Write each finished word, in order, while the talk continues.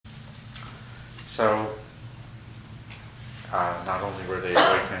So, not only were they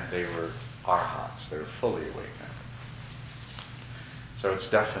awakened, they were arhats, they were fully awakened. So it's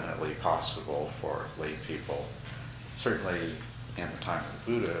definitely possible for lay people. Certainly in the time of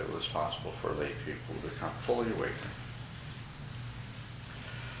the Buddha, it was possible for lay people to become fully awakened.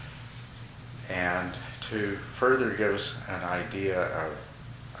 And to further give us an idea of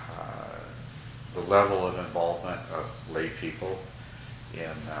the level of involvement of lay people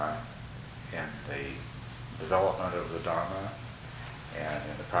in the development of the Dharma and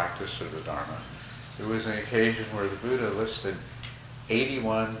in the practice of the Dharma, there was an occasion where the Buddha listed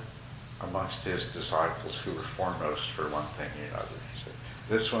 81 amongst his disciples who were foremost for one thing or another. He said,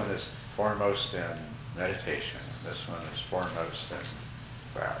 this one is foremost in meditation, and this one is foremost in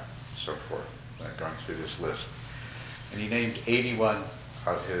that, and so forth. Going through this list. And he named 81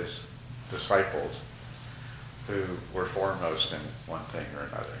 of his disciples who were foremost in one thing or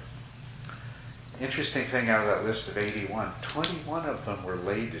another. Interesting thing out of that list of 81, 21 of them were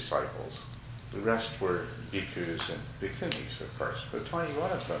lay disciples. The rest were bhikkhus and bhikkhunis, of course, but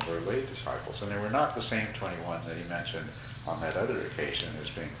 21 of them were lay disciples, and they were not the same 21 that he mentioned on that other occasion as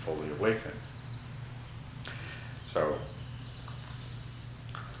being fully awakened. So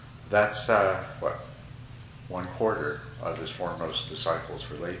that's 1/4 of his foremost disciples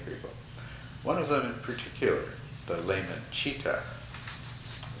were lay people. One of them in particular, the layman Chitta,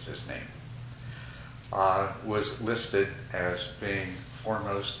 is his name, was listed as being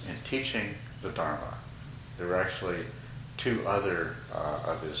foremost in teaching the Dharma. There were actually 2 other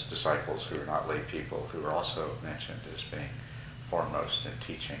of his disciples who were not lay people who were also mentioned as being foremost in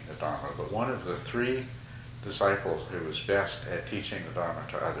teaching the Dharma. But one of the 3 disciples who was best at teaching the Dharma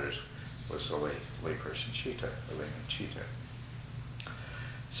to others was the layperson Chitta, the layman Chitta.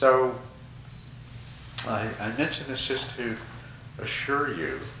 So I mention this just to assure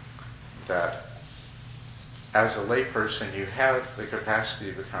you that as a layperson you have the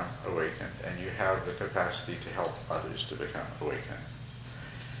capacity to become awakened, and you have the capacity to help others to become awakened.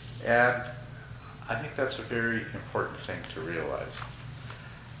 And I think that's a very important thing to realize.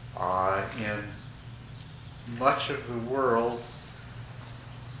 In much of the world,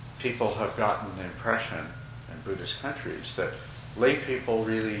 people have gotten the impression in Buddhist countries that lay people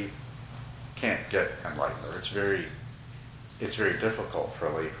really can't get enlightenment. It's very difficult for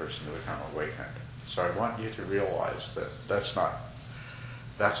a lay person to become awakened. So I want you to realize that that's not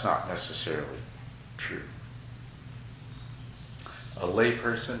necessarily true. A lay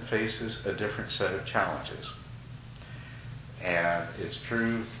person faces a different set of challenges. And it's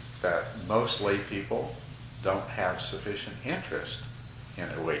true that most lay people don't have sufficient interest in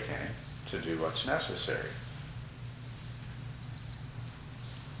awakening to do what's necessary.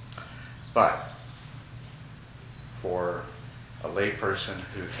 But for a layperson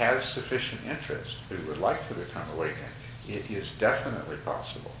who has sufficient interest, who would like to become awakened, it is definitely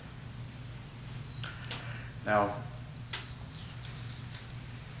possible. Now,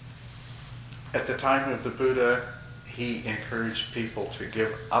 at the time of the Buddha, he encouraged people to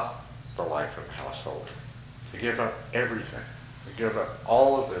give up the life of a householder, to give up everything, to give up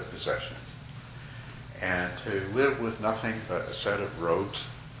all of their possessions, and to live with nothing but a set of robes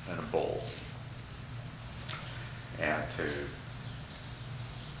and a bowl, and to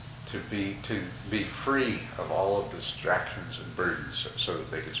be free of all of the distractions and burdens, so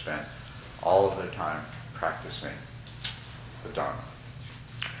that they could spend all of their time practicing the Dharma.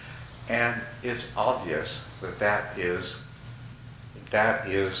 And it's obvious that that is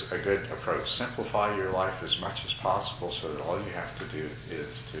a good approach. Simplify your life as much as possible so that all you have to do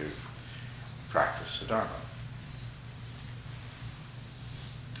is to practice the Dharma.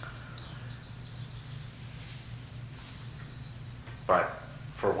 But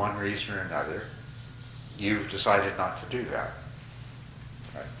for one reason or another, you've decided not to do that.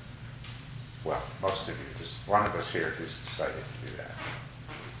 Right? Well, most of you. There's one of us here who's decided to do that.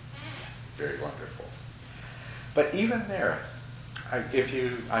 Very wonderful. But even there,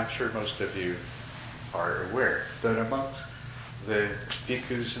 I'm sure most of you are aware that amongst the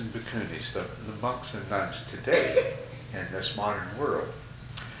bhikkhus and bhikkhunis, the monks and nuns today in this modern world,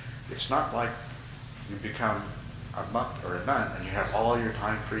 it's not like you become a monk or a nun and you have all your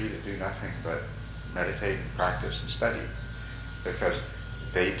time free to do nothing but meditate and practice and study, because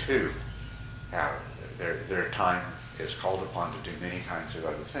they too have their time is called upon to do many kinds of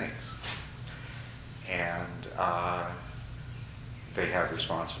other things, and they have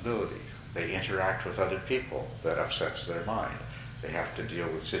responsibilities. They interact with other people that upsets their mind. They have to deal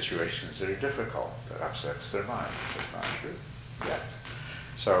with situations that are difficult that upsets their mind. Is that not true? Yes.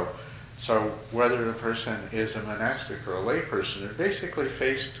 So whether a person is a monastic or a lay person, they're basically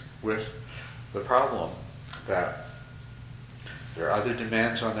faced with the problem that there are other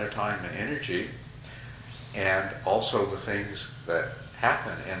demands on their time and energy, and also the things that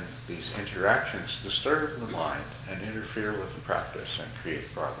happen in these interactions disturb the mind and interfere with the practice and create a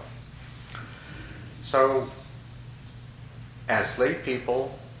problem. So, as lay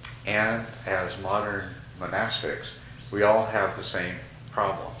people and as modern monastics, we all have the same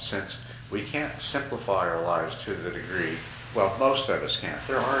problem. Since we can't simplify our lives to the degree, well, most of us can't.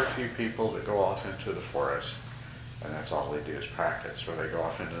 There are a few people that go off into the forest, and that's all they do is practice, or they go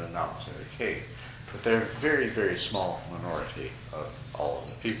off into the mountains in a cave. But they're a very, very small minority of all of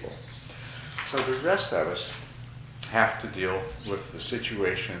the people. So the rest of us have to deal with the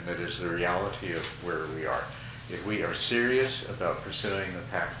situation that is the reality of where we are. If we are serious about pursuing the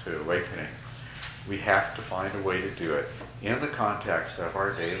path to awakening, we have to find a way to do it in the context of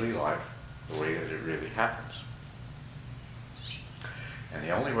our daily life, the way that it really happens. And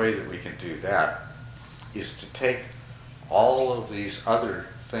the only way that we can do that is to take all of these other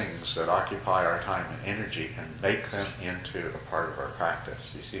things that occupy our time and energy and make them into a part of our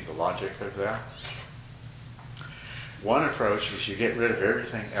practice. You see the logic of that? One approach is you get rid of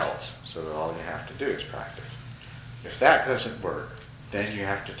everything else so that all you have to do is practice. If that doesn't work, then you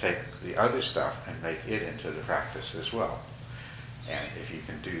have to take the other stuff and make it into the practice as well. And if you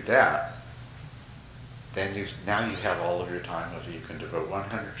can do that, then now you have all of your time. You can devote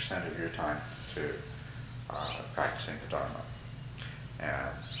 100% of your time to practicing the Dharma.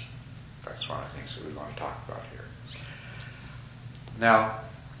 And that's one of the things that we want to talk about here. Now,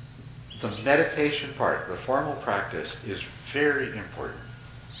 the meditation part, the formal practice, is very important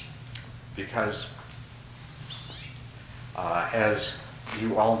because, as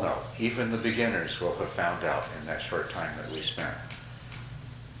you all know, even the beginners will have found out in that short time that we spent,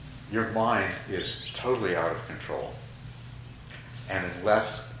 your mind is totally out of control. And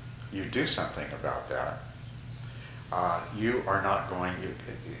unless you do something about that, you are not going to...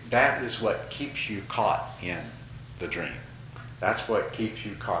 That is what keeps you caught in the dream. That's what keeps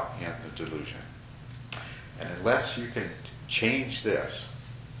you caught in the delusion. And unless you can change this,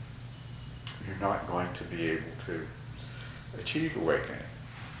 you're not going to be able to achieve awakening.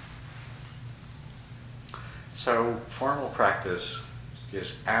 So formal practice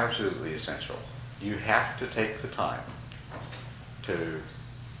is absolutely essential. You have to take the time to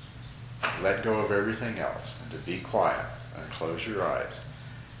let go of everything else and to be quiet and close your eyes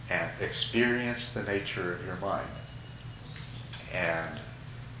and experience the nature of your mind and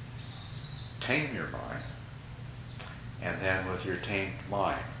tame your mind, and then with your tamed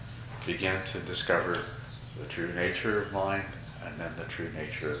mind begin to discover the true nature of mind and then the true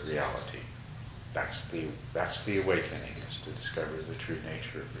nature of reality. That's the awakening, is to discover the true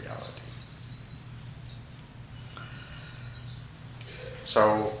nature of reality.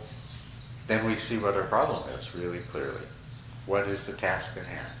 So then we see what our problem is really clearly. What is the task at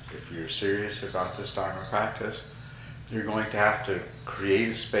hand? If you're serious about this Dharma practice, you're going to have to create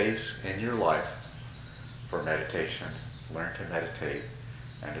a space in your life for meditation, learn to meditate,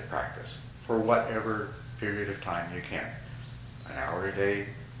 and to practice for whatever period of time you can. An hour a day,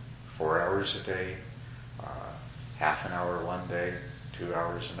 4 hours a day, half an hour one day, 2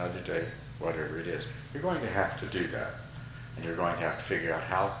 hours another day, whatever it is. You're going to have to do that. And you're going to have to figure out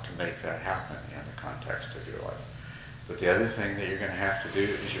how to make that happen in the context of your life. But the other thing that you're going to have to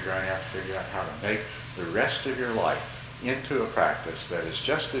do is you're going to have to figure out how to make the rest of your life into a practice that is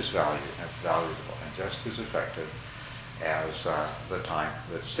just as valuable and just as effective as the time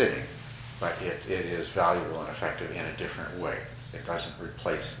that's sitting. But it is valuable and effective in a different way. It doesn't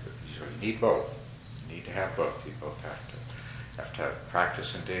replace it. So you need both. You need to have both. You both have to have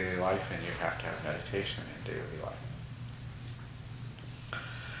practice in daily life, and you have to have meditation in daily life.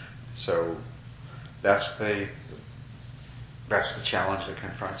 So that's the challenge that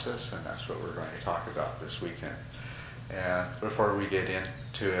confronts us, and that's what we're going to talk about this weekend. And before we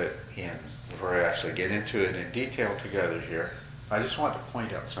actually get into it in detail together here, I just want to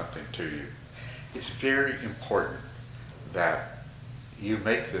point out something to you. It's very important that you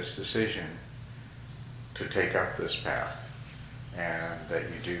make this decision to take up this path, and that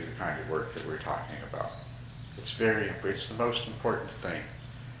you do the kind of work that we're talking about. It's the most important thing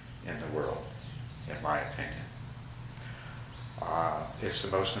in the world, in my opinion. It's the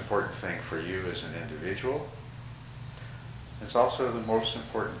most important thing for you as an individual. It's also the most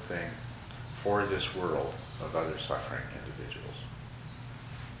important thing for this world of other suffering individuals.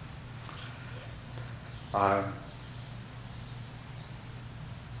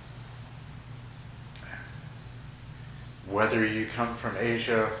 Whether you come from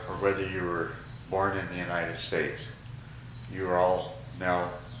Asia or whether you were born in the United States, you are all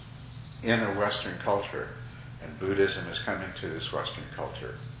now in a Western culture, and Buddhism is coming to this Western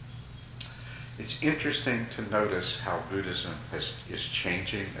culture. It's interesting to notice how Buddhism is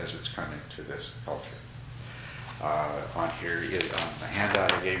changing as it's coming to this culture. On the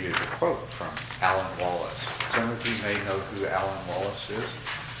handout I gave you the quote from Alan Wallace. Some of you may know who Alan Wallace is.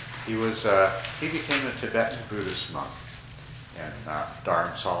 He became a Tibetan Buddhist monk in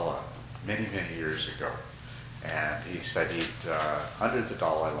Dharamsala many, many years ago. And he studied under the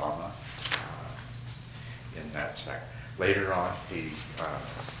Dalai Lama in that sect. Later on, he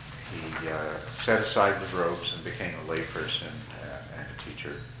set aside the robes and became a layperson and a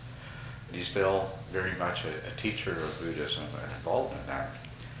teacher. And he's still very much a teacher of Buddhism and involved in that.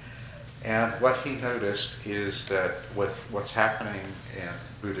 And what he noticed is that with what's happening in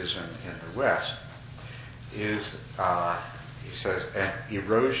Buddhism in the West is, he says, an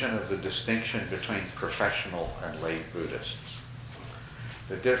erosion of the distinction between professional and lay Buddhists.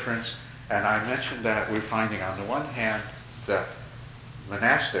 The difference, and I mentioned that we're finding on the one hand that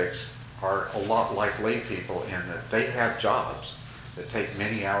monastics are a lot like lay people in that they have jobs that take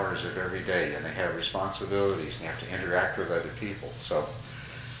many hours of every day, and they have responsibilities, and they have to interact with other people. So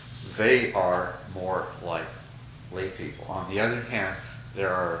they are more like lay people. On the other hand,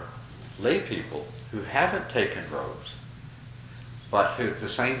 there are lay people who haven't taken robes, but who at the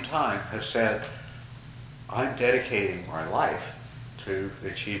same time have said, I'm dedicating my life to the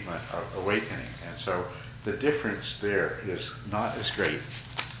achievement of awakening. And so the difference there is not as great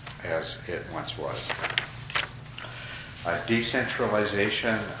as it once was. A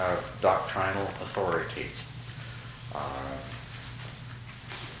decentralization of doctrinal authority.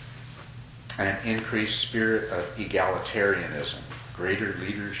 An increased spirit of egalitarianism. Greater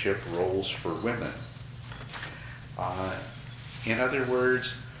leadership roles for women. In other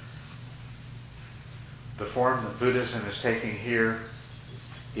words, the form that Buddhism is taking here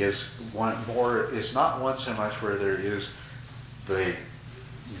is not one so much where there is the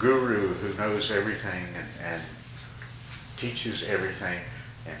guru who knows everything and teaches everything,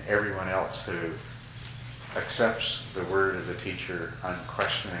 and everyone else who accepts the word of the teacher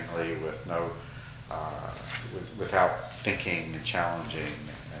unquestioningly without thinking and challenging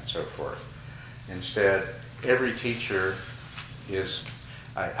and so forth. Instead, every teacher is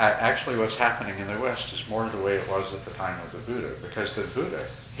actually what's happening in the West is more the way it was at the time of the Buddha, because the Buddha,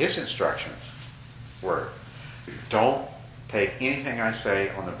 his instructions were, don't take anything I say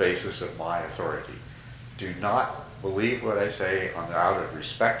on the basis of my authority. Do not believe what I say out of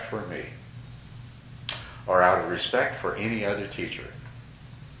respect for me or out of respect for any other teacher.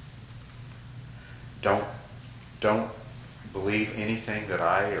 Don't believe anything that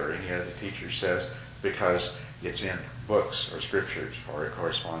I or any other teacher says because it's in books or scriptures, or it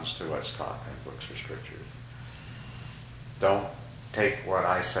corresponds to what's taught in books or scriptures. Don't take what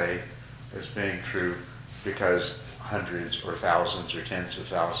I say as being true because hundreds or thousands or tens of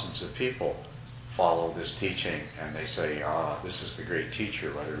thousands of people follow this teaching and they say, this is the great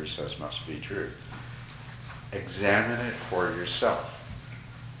teacher, whatever he says must be true. Examine it for yourself.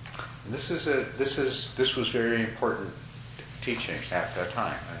 And this was very important teaching at that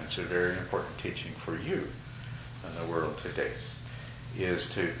time, and it's a very important teaching for you in the world today, is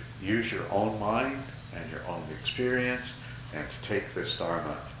to use your own mind and your own experience and to take this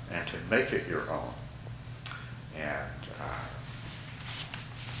Dharma and to make it your own. And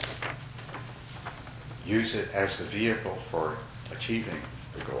use it as the vehicle for achieving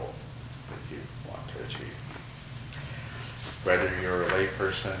the goal that you want to achieve. Whether you're a lay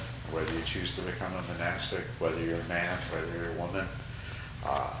person, whether you choose to become a monastic, whether you're a man, whether you're a woman,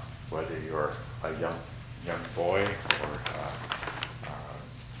 whether you're a young boy or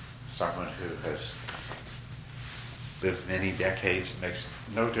someone who has lived many decades, it makes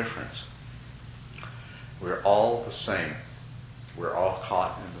no difference. We're all the same. We're all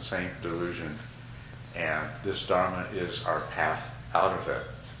caught in the same delusion, and this Dharma is our path out of it.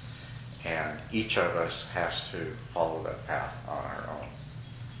 And each of us has to follow that path on our own.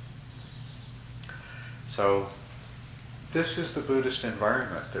 So this is the Buddhist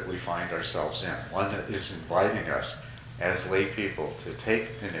environment that we find ourselves in, one that is inviting us as lay people to take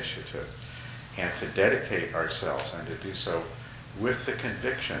initiative and to dedicate ourselves, and to do so with the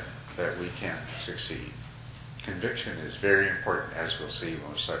conviction that we can succeed. Conviction is very important, as we'll see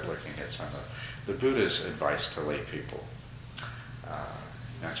when we start looking at some of the Buddha's advice to lay people.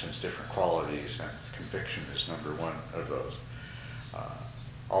 He mentions different qualities, and conviction is number one of those.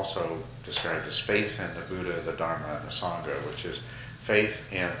 Also described as faith in the Buddha, the Dharma, and the Sangha, which is faith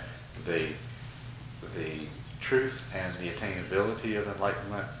in the truth and the attainability of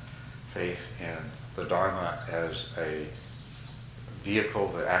enlightenment, faith in the Dharma as a vehicle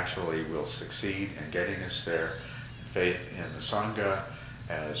that actually will succeed in getting us there, faith in the Sangha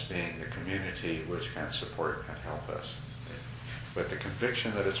as being the community which can support and help us. But the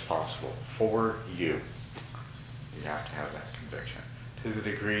conviction that it's possible for you, you have to have that conviction. To the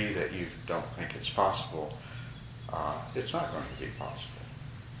degree that you don't think it's possible, it's not going to be possible.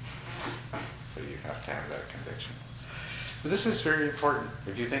 So you have to have that conviction. But this is very important.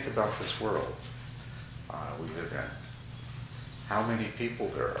 If you think about this world we live in, how many people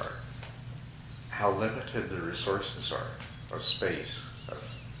there are, how limited the resources are of space, of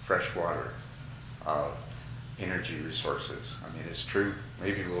fresh water, of energy resources. I mean, it's true,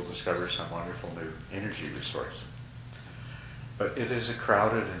 maybe we'll discover some wonderful new energy resource. But it is a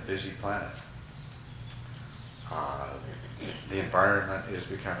crowded and busy planet. The environment is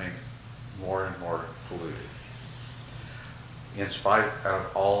becoming more and more polluted. In spite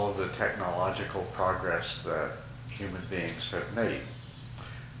of all of the technological progress that human beings have made,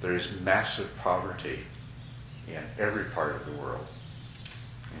 there is massive poverty in every part of the world,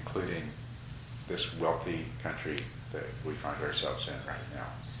 including this wealthy country that we find ourselves in right now.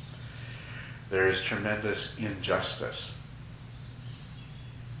 There is tremendous injustice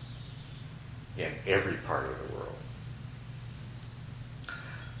in every part of the world.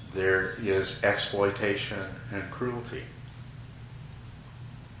 There is exploitation and cruelty.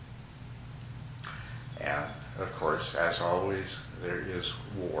 And, of course, as always, there is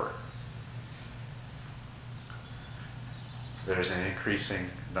war. There's an increasing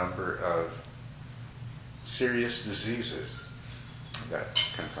number of serious diseases that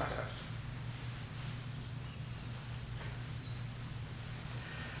confront us.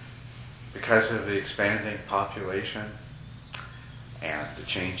 Because of the expanding population and the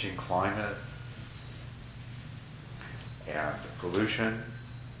changing climate and the pollution,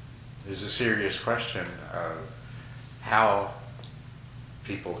 is a serious question of how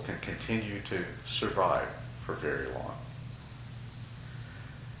people can continue to survive for very long.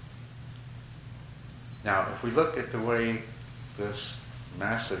 Now, if we look at the way this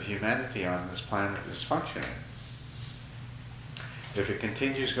massive humanity on this planet is functioning, if it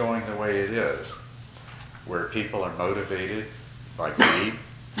continues going the way it is, where people are motivated by greed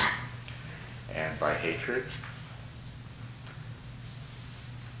and by hatred,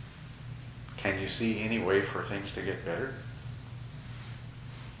 can you see any way for things to get better?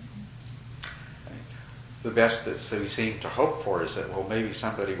 The best that we seem to hope for is that, well, maybe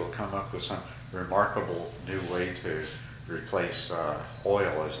somebody will come up with some remarkable new way to replace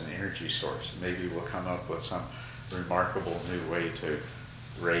oil as an energy source. Maybe we'll come up with some remarkable new way to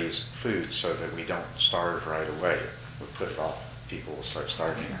raise food so that we don't starve right away. We'll put it off. People will start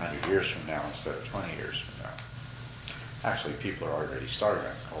starving 100 years from now instead of 20 years from now. Actually, people are already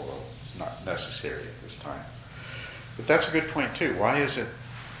starving, although it's not necessary at this time. But that's a good point, too. Why is it,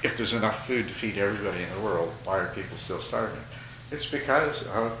 if there's enough food to feed everybody in the world, why are people still starving? It's because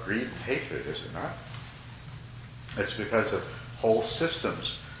of greed and hatred, is it not? It's because of whole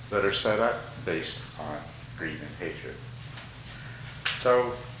systems that are set up based on greed and hatred.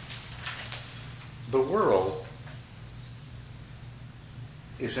 So, the world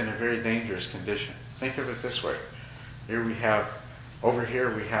is in a very dangerous condition. Think of it this way. Over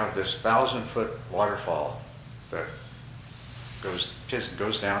here we have this 1,000-foot waterfall that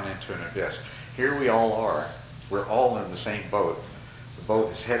goes down into an abyss. Here we all are. We're all in the same boat. The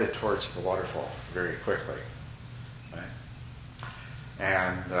boat is headed towards the waterfall very quickly. Right?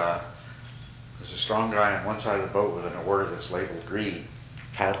 And there's a strong guy on one side of the boat with an oar that's labeled greed,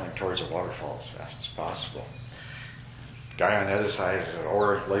 paddling towards the waterfall as fast as possible. Guy on the other side has an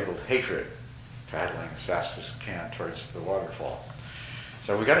oar labeled hatred, paddling as fast as he can towards the waterfall.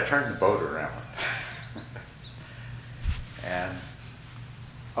 So we got to turn the boat around. And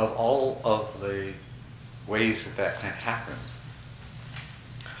of all of the ways that can happen,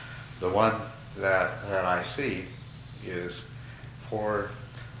 the one that I see is for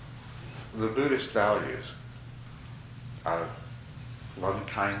the Buddhist values of loving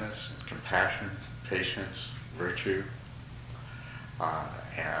kindness, compassion, patience, virtue,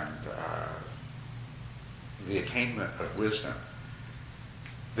 and the attainment of wisdom.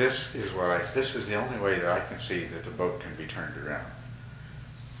 This is the only way that I can see that the boat can be turned around.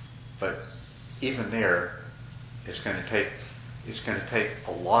 But even there, it's going to take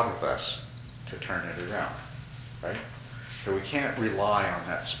a lot of us to turn it around, right? So we can't rely on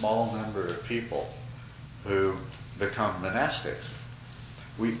that small number of people who become monastics.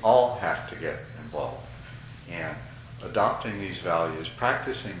 We all have to get involved in adopting these values,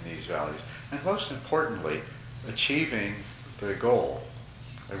 practicing these values, and most importantly, achieving the goal,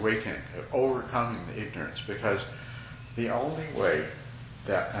 awakening, overcoming the ignorance, because the only way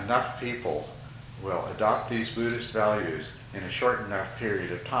that enough people will adopt these Buddhist values in a short enough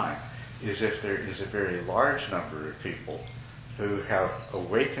period of time is if there is a very large number of people who have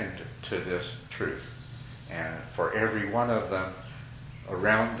awakened to this truth. And for every one of them,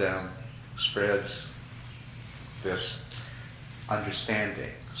 around them spreads this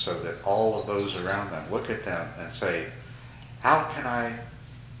understanding, so that all of those around them look at them and say, how can I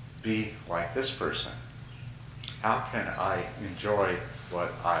be like this person? How can I enjoy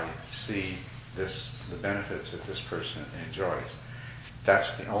what I see, the benefits that this person enjoys?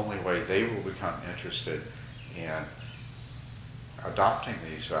 That's the only way they will become interested in adopting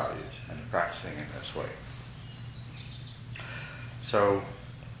these values and practicing in this way. So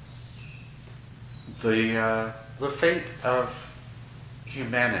the fate of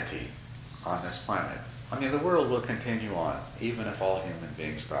humanity on this planet, I mean, the world will continue on even if all human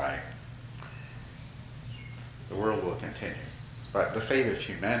beings die. The world will continue. But the fate of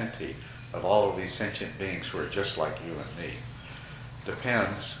humanity, of all of these sentient beings who are just like you and me,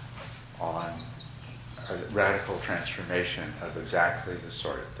 depends on a radical transformation of exactly the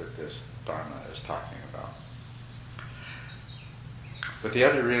sort that this Dharma is talking about. But the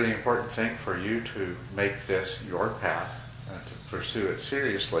other really important thing for you to make this your path and to pursue it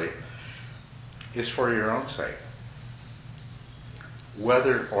seriously is for your own sake.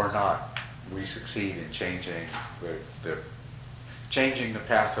 Whether or not we succeed in changing the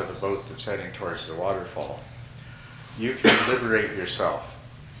path of the boat that's heading towards the waterfall, you can liberate yourself,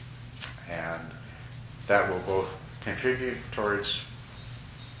 and that will both contribute towards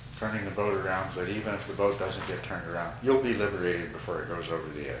turning the boat around, but even if the boat doesn't get turned around, you'll be liberated before it goes over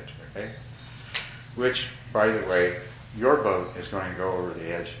the edge, okay? Which, by the way, your boat is going to go over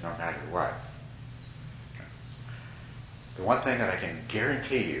the edge no matter what. The one thing that I can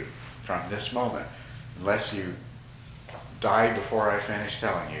guarantee you from this moment, unless you die before I finish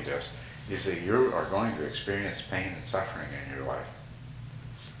telling you this, is that you are going to experience pain and suffering in your life.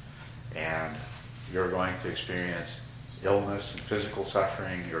 And you're going to experience illness and physical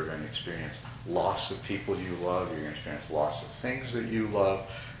suffering. You're going to experience loss of people you love. You're going to experience loss of things that you love.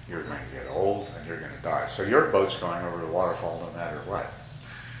 You're going to get old and you're going to die. So your boat's going over the waterfall no matter what.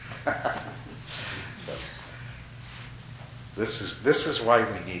 So this is why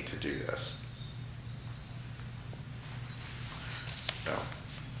we need to do this.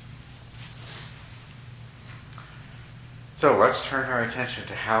 So let's turn our attention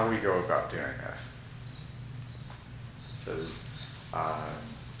to how we go about doing this. So there's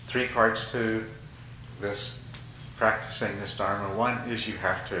 3 parts to this, practicing this Dharma. One is you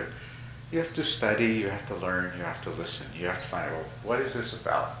have to study, you have to learn, you have to listen, you have to find out, well, what is this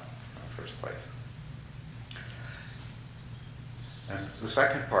about in the first place? And the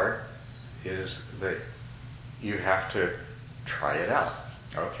second part is that you have to try it out.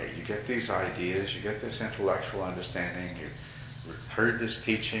 Okay, you get these ideas, you get this intellectual understanding, you heard this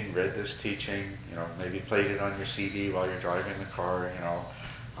teaching, read this teaching, maybe played it on your CD while you're driving the car, oh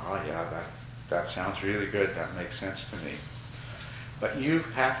yeah, that sounds really good, that makes sense to me. But you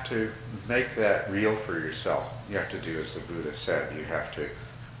have to make that real for yourself. You have to do as the Buddha said, you have to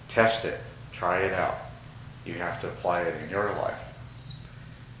test it, try it out. You have to apply it in your life.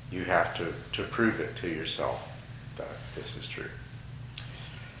 You have to prove it to yourself that this is true.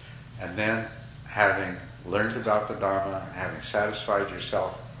 And then, having learned about the Dharma, having satisfied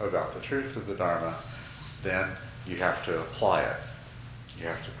yourself about the truth of the Dharma, then you have to apply it. You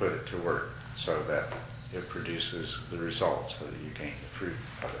have to put it to work so that it produces the results, so that you gain the fruit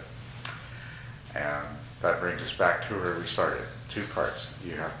of it. And that brings us back to where we started. 2 parts.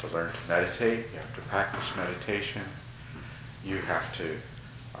 You have to learn to meditate. You have to practice meditation. You have to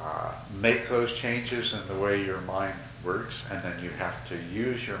make those changes in the way your mind works, and then you have to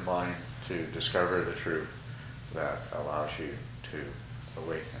use your mind to discover the truth that allows you to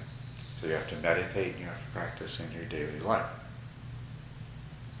awaken. So you have to meditate and you have to practice in your daily life.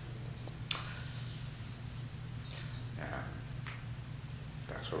 And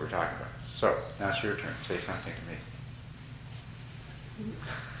that's what we're talking about. So, now it's your turn. Say something to me.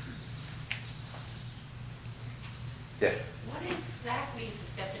 Yes? What exactly is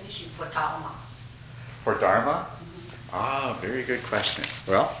the definition for Dharma? For Dharma? Very good question.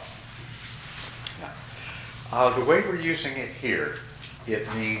 Well, the way we're using it here, it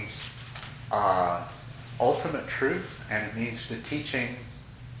means ultimate truth, and it means the teaching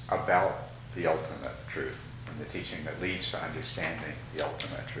about the ultimate truth, and the teaching that leads to understanding the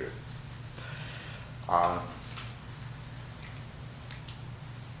ultimate truth.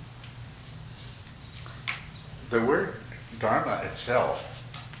 The word Dharma itself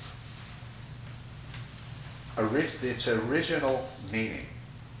its original meaning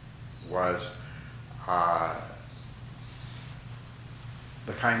was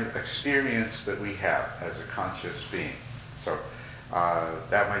the kind of experience that we have as a conscious being. So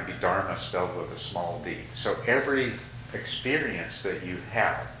that might be Dharma spelled with a small d. So every experience that you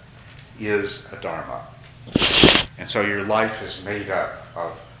have is a Dharma. And so your life is made up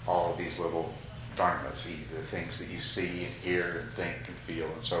of all of these little Dharmas, the things that you see and hear and think and feel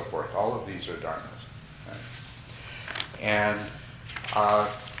and so forth. All of these are Dharmas. Right? And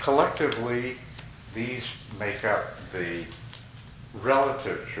collectively, these make up the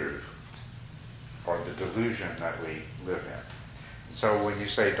relative truth or the delusion that we live in. So when you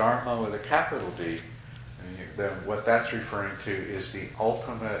say Dharma with a capital D, then what that's referring to is the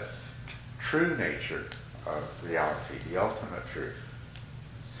ultimate true nature of reality, the ultimate truth.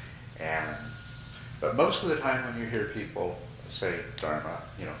 But most of the time when you hear people say Dharma,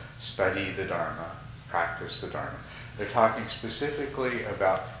 study the Dharma, practice the Dharma, they're talking specifically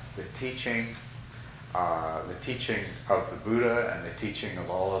about the teaching of the Buddha and the teaching of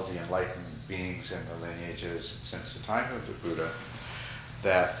all of the enlightened beings in the lineages since the time of the Buddha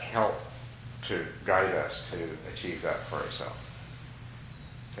that help to guide us to achieve that for ourselves.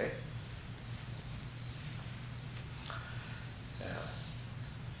 Okay? Yeah.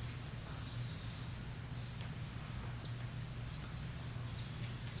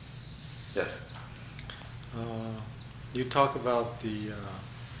 Yes? You talk about the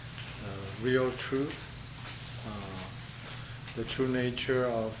real truth, the true nature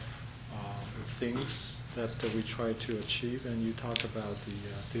of things that we try to achieve, and you talk about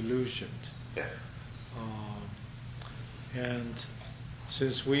the delusion. Yeah. And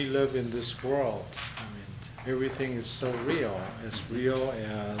since we live in this world, everything is so real as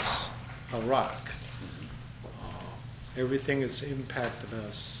a rock. Everything is impacted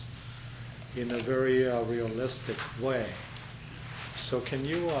us in a very realistic way. So can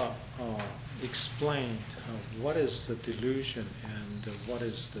you explain what is the delusion and what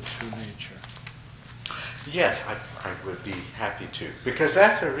is the true nature? Yes, I would be happy to. Because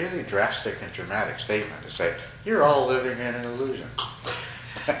that's a really drastic and dramatic statement to say, you're all living in an illusion.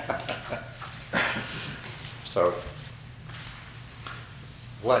 So,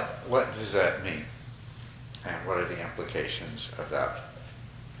 what does that mean? And what are the implications of that?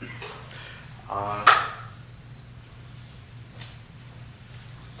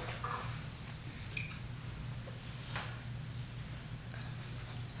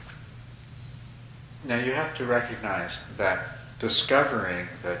 Now you have to recognize that discovering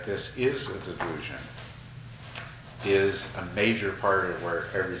that this is a delusion is a major part of where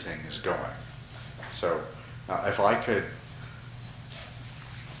everything is going. So if I could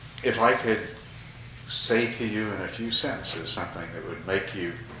say to you in a few sentences something that would make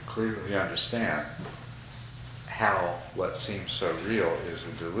you clearly understand how what seems so real is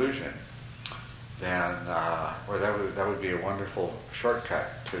a delusion, then that would be a wonderful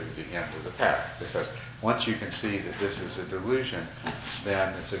shortcut to the end of the path. Because once you can see that this is a delusion,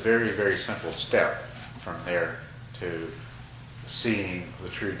 then it's a very, very simple step from there to seeing the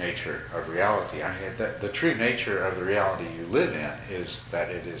true nature of reality. I mean, the true nature of the reality you live in is that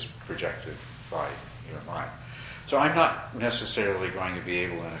it is projected by your mind. So I'm not necessarily going to be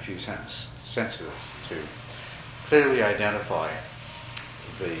able in a few sentences to clearly identify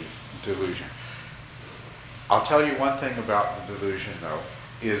the delusion. I'll tell you one thing about the delusion, though,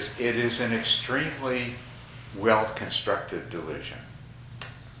 is it is an extremely well-constructed delusion.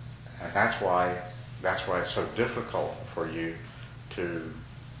 And that's why it's so difficult for you to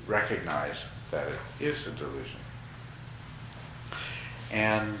recognize that it is a delusion.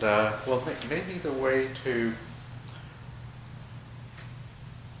 And, maybe the way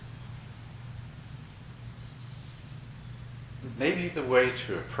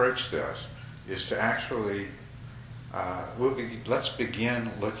to approach this is to actually, let's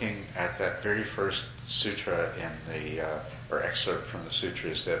begin looking at that very first sutra or excerpt from the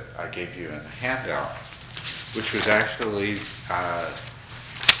sutras that I gave you in the handout, which was actually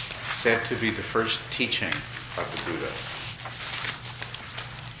said to be the first teaching of the Buddha.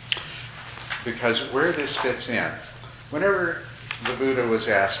 Because where this fits in, whenever the Buddha was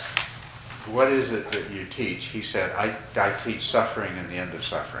asked, what is it that you teach? He said, I teach suffering and the end of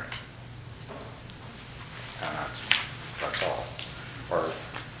suffering. And that's all. Or,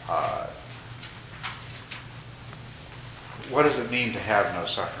 what does it mean to have no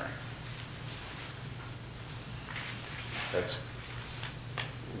suffering?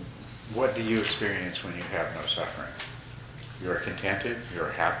 What do you experience when you have no suffering? You're contented,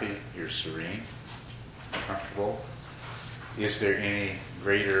 you're happy, you're serene, comfortable. Is there any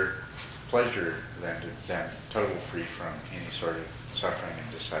greater pleasure than total free from any sort of suffering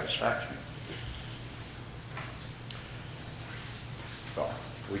and dissatisfaction. Well,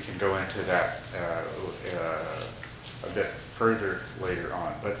 we can go into that a bit further later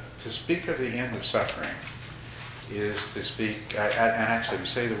on. But to speak of the end of suffering is to speak, and actually we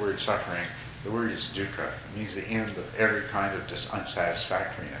say the word suffering, the word is dukkha. It means the end of every kind of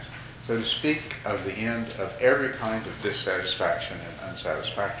unsatisfactoriness. So to speak of the end of every kind of dissatisfaction and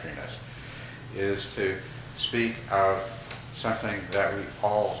unsatisfactoriness is to speak of something that we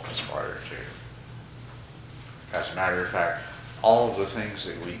all aspire to. As a matter of fact, all of the things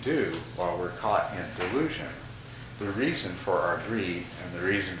that we do while we're caught in delusion, the reason for our greed and the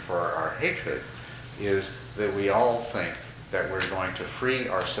reason for our hatred is that we all think that we're going to free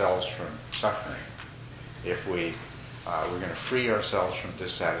ourselves from suffering. If we're going to free ourselves from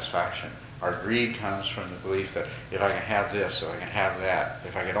dissatisfaction. Our greed comes from the belief that if I can have this, if I can have that,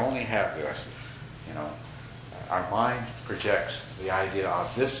 if I can only have this, our mind projects the idea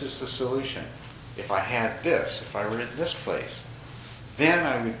of this is the solution. If I had this, if I were in this place, then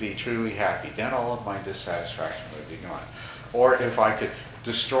I would be truly happy. Then all of my dissatisfaction would be gone. Or if I could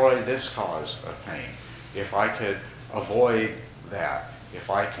destroy this cause of pain, if I could avoid that, if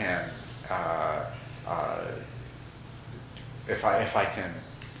I can if I can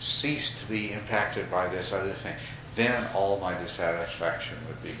cease to be impacted by this other thing, then all my dissatisfaction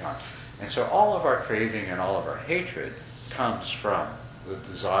would be gone. And so all of our craving and all of our hatred comes from the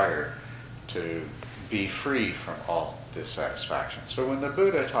desire to be free from all dissatisfaction. So when the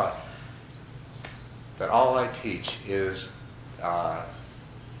Buddha taught that all I teach is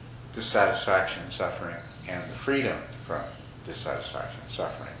dissatisfaction, suffering, and the freedom from dissatisfaction,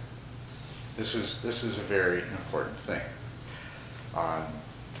 suffering, this is a very important thing.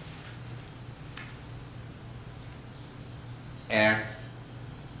 And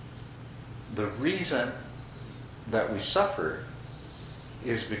the reason that we suffer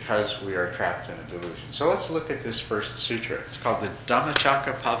is because we are trapped in a delusion. So let's look at this first sutra. It's called the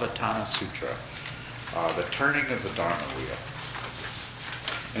Dhammacakkappavattana Sutra, the turning of the Dharma wheel.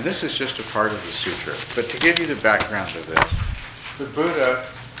 And this is just a part of the sutra. But to give you the background of this, the Buddha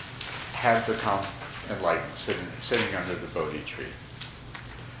had become enlightened, sitting under the Bodhi tree.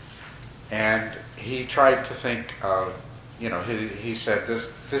 And he tried to think of, he said,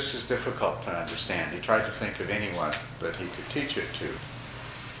 this is difficult to understand. He tried to think of anyone that he could teach it to.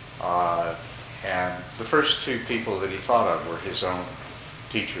 And the first two people that he thought of were his own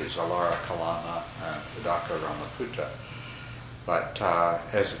teachers, Alara Kalama and Udaka Ramaputta. But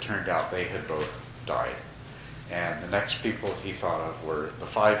as it turned out, they had both died. And the next people he thought of were the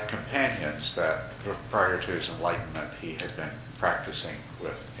 5 companions that prior to his enlightenment he had been practicing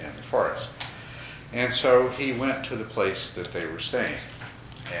with in the forest. And so he went to the place that they were staying.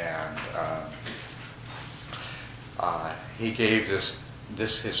 And he gave this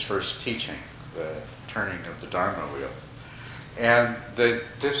his first teaching, the turning of the Dharma wheel. And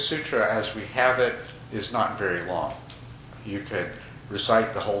this sutra, as we have it, is not very long. You could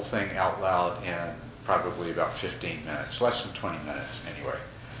recite the whole thing out loud in probably about 15 minutes, less than 20 minutes anyway.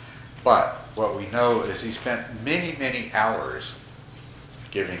 But what we know is he spent many, many hours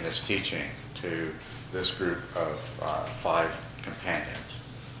giving this teaching to this group of 5 companions.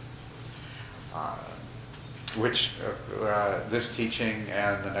 Which this teaching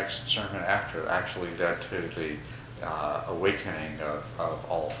and the next sermon after actually led to the awakening of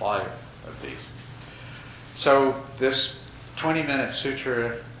all 5 of these. So this 20-minute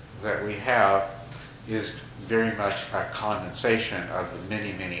sutra that we have is very much a condensation of the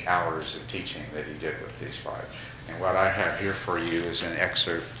many, many hours of teaching that he did with these 5. And what I have here for you is an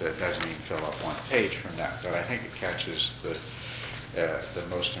excerpt that doesn't even fill up 1 page from that, but I think it catches the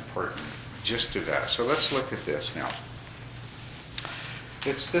most important gist of that. So let's look at this now.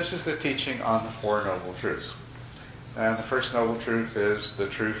 This is the teaching on the 4 Noble Truths. And the first Noble Truth is the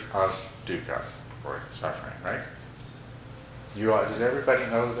truth of dukkha, or suffering, right? Does everybody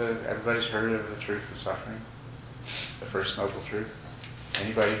know everybody's heard of the truth of suffering? The first Noble Truth?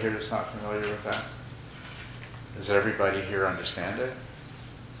 Anybody here that's not familiar with that? Does everybody here understand it?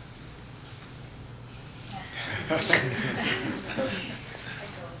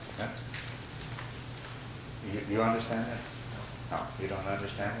 Yeah? You understand it? No, you don't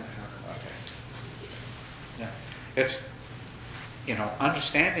understand it? Okay. Yeah. It's,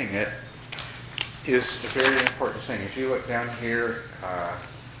 understanding it is a very important thing. If you look down here,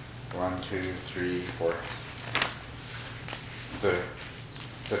 1, 2, 3, 4, the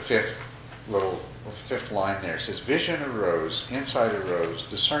fifth line there says, vision arose, insight arose,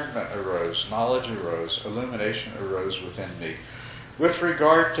 discernment arose, knowledge arose, illumination arose within me. with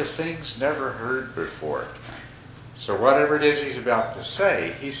regard to things never heard before. So whatever it is he's about to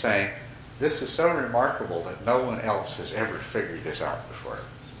say, he's saying, this is so remarkable that no one else has ever figured this out before.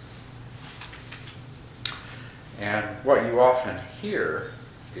 And what you often hear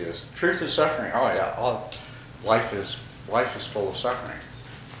is truth is suffering. Oh yeah, life is full of suffering.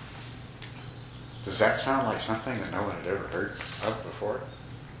 Does that sound like something that no one had ever heard of before?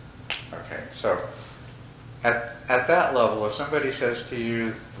 Okay, so at that level, if somebody says to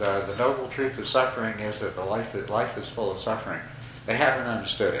you the noble truth of suffering is that life is full of suffering, they haven't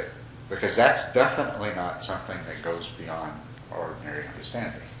understood it, because that's definitely not something that goes beyond ordinary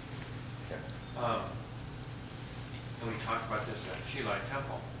understanding. Yeah. And we talked about this at Chilai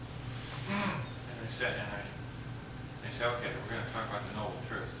Temple, and they said, okay, we're going to talk about the noble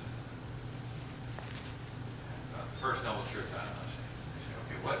truth. First noble truth, I don't know. They say,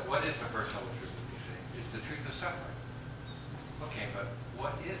 okay, what is the first noble truth? We say, it's the truth of suffering. Okay, but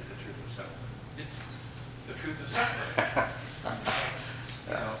what is the truth of suffering? It's the truth of suffering.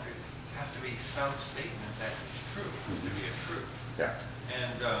 You know, it has to be some statement that is true, to be a truth. Yeah. And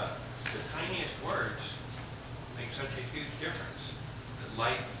the tiniest words make such a huge difference. That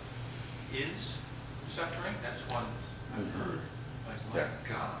life is suffering, that's one I've heard. Like, my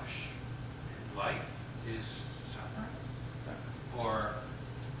gosh, life is suffering? Or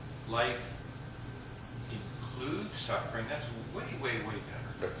life includes suffering, that's way, way, way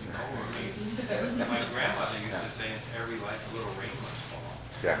better. You know, I mean, my grandmother used to say, in every life a little rain must fall.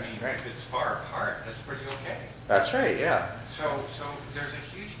 Yes, I mean, right. if it's far apart, that's pretty okay. That's right, yeah. So there's a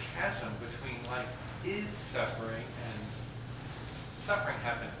huge chasm between life is suffering and suffering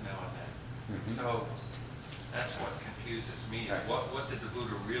happens now and then. Mm-hmm. So that's what confuses me. Right. What did the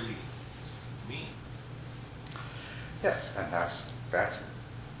Buddha really mean? Yes, and that's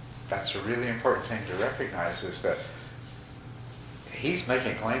a really important thing to recognize, is that he's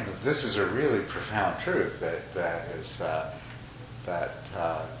making a claim that this is a really profound truth that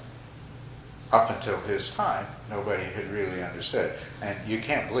up until his time nobody had really understood. And you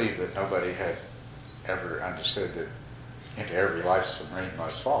can't believe that nobody had ever understood that into every life some rain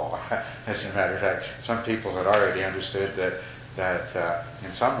must fall. As a matter of fact, some people had already understood that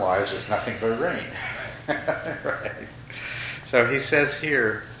in some lives it's nothing but rain. Right. So he says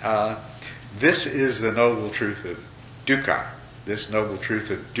here, this is the noble truth of dukkha. This noble truth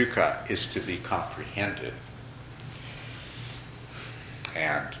of dukkha is to be comprehended.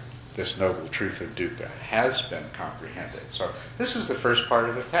 And this noble truth of dukkha has been comprehended. So this is the first part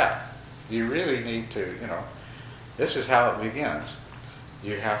of the path. You really need to, this is how it begins.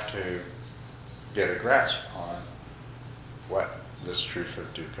 You have to get a grasp on what this truth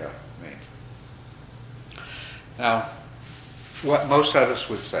of dukkha means. Now, what most of us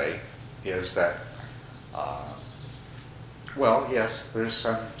would say is that, well, yes, there's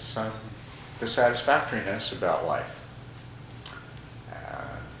some dissatisfactoriness about life.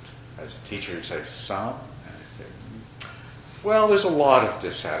 As a teacher, you'd say some, and I'd say, well, there's a lot of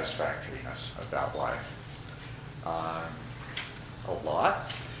dissatisfactoriness about life. A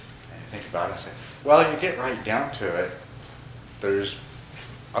lot. And you think about it and say, well, you get right down to it, there's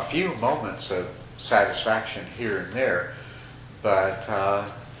a few moments of satisfaction here and there, but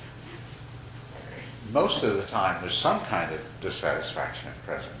most of the time there's some kind of dissatisfaction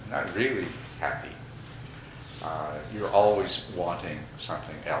present. You're not really happy. You're always wanting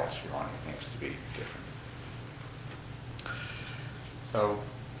something else. You're wanting things to be different. So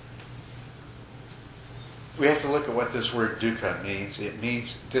we have to look at what this word dukkha means. It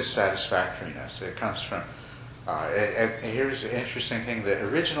means dissatisfactoriness. It comes from, and here's an interesting thing, the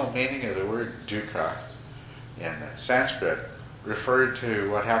original meaning of the word dukkha in Sanskrit referred to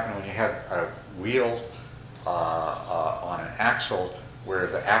what happened when you had a wheel on an axle where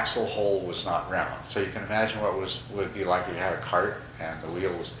the axle hole was not round. So you can imagine what would be like if you had a cart and the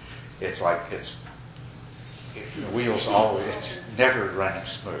wheel was, the wheel's always, it's never running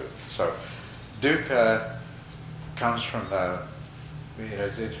smooth. So dukkha comes from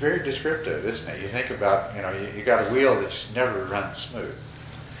it's very descriptive, isn't it? You think about, you got a wheel that just never runs smooth.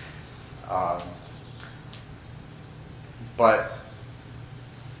 But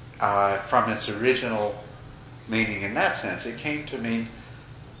from its original meaning in that sense, it came to mean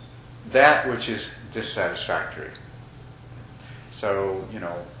that which is dissatisfactory. So,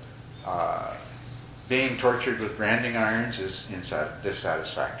 being tortured with branding irons is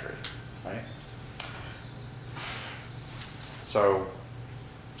dissatisfactory, right? So,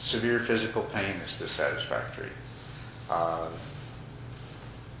 severe physical pain is dissatisfactory.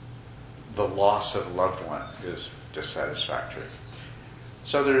 The loss of a loved one is dissatisfactory.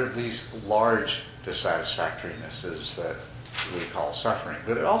 So there are these large dissatisfactorinesses that we call suffering.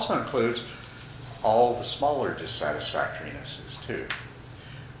 But it also includes all the smaller dissatisfactorinesses too.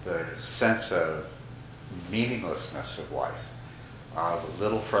 The sense of meaninglessness of life, the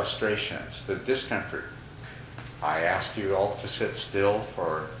little frustrations, the discomfort. I asked you all to sit still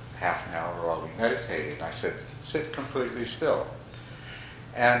for half an hour while we meditated. I said, sit completely still.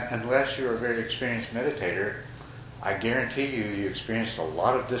 And unless you're a very experienced meditator, I guarantee you experienced a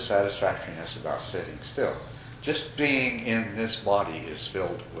lot of dissatisfactoriness about sitting still. Just being in this body is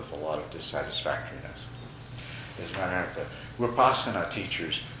filled with a lot of dissatisfactoriness. As a matter of fact, Vipassana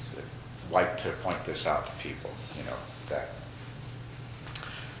teachers like to point this out to people, that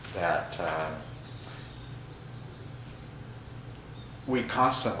we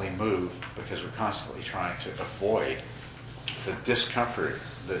constantly move because we're constantly trying to avoid the discomfort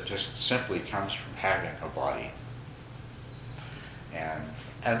that just simply comes from having a body. And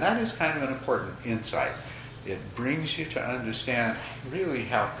that is kind of an important insight. It brings you to understand really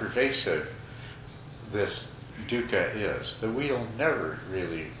how pervasive this dukkha is. The wheel never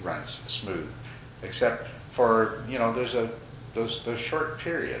really runs smooth, except for, there's those short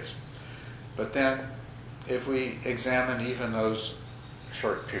periods. But then, if we examine even those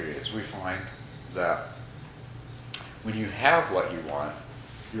short periods, we find that when you have what you want,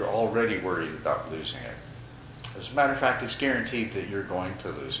 you're already worried about losing it. As a matter of fact, it's guaranteed that you're going to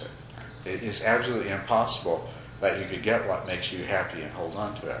lose it. It is absolutely impossible that you could get what makes you happy and hold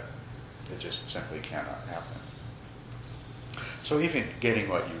on to it. It just simply cannot happen. So even getting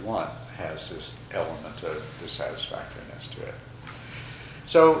what you want has this element of dissatisfactoriness to it.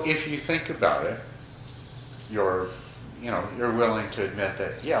 So if you think about it, you're willing to admit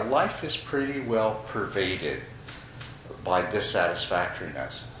that, life is pretty well pervaded by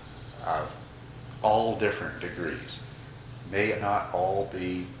dissatisfactoriness of all different degrees. May it not all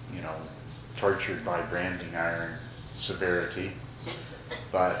be, tortured by branding iron severity,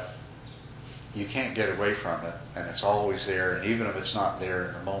 but you can't get away from it, and it's always there, and even if it's not there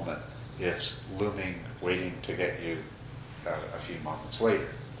in the moment, it's looming, waiting to get you a few moments later.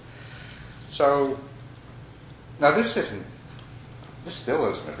 So, now this still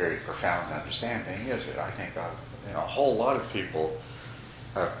isn't a very profound understanding, is it? I think a whole lot of people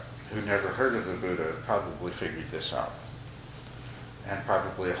who never heard of the Buddha have probably figured this out. And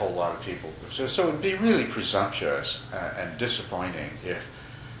probably a whole lot of people. So it would be really presumptuous and disappointing if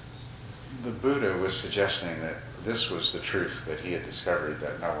the Buddha was suggesting that this was the truth that he had discovered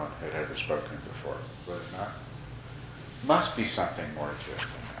that no one had ever spoken before. Would it not? Must be something more to it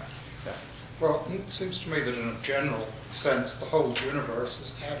than that. Yeah. Well, it seems to me that in a general sense, the whole universe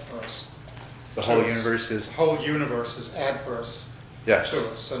is adverse. The whole universe is? The whole universe is adverse Yes.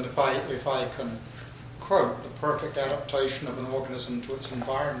 to us. And if I can quote, the perfect adaptation of an organism to its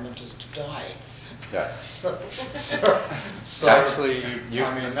environment is to die. Yeah. so Actually,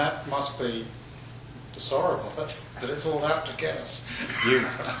 that must be the sorrow of it, that it's all out to get us.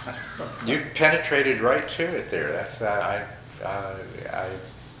 You've penetrated right to it there. That's I'm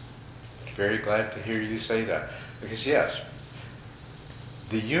very glad to hear you say that, because yes,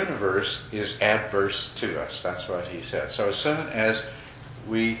 the universe is adverse to us. That's what he said. So as soon as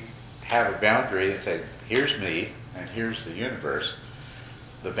we have a boundary and say, here's me and here's the universe,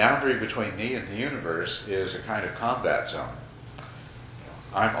 the boundary between me and the universe is a kind of combat zone.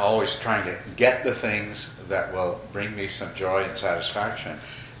 I'm always trying to get the things that will bring me some joy and satisfaction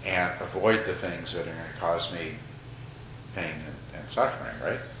and avoid the things that are going to cause me pain and suffering,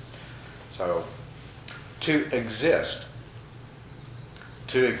 right? So to exist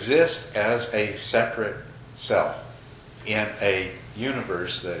as a separate self in a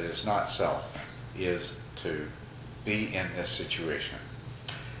universe that is not self is to be in this situation.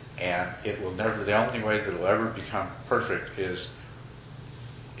 And it will never, the only way that it will ever become perfect is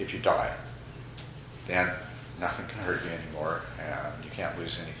if you die. Then nothing can hurt you anymore, and you can't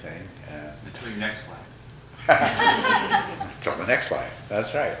lose anything. And until your next life. Until the next life.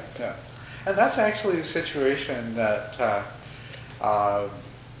 That's right. Yeah. And that's actually the situation that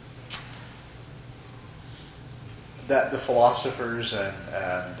that the philosophers and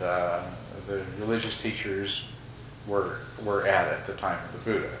the religious teachers were at the time of the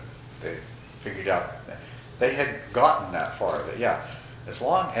Buddha. They figured out, they had gotten that far, that as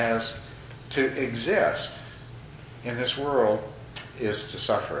long as to exist in this world is to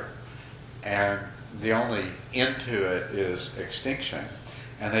suffer, and the only end to it is extinction.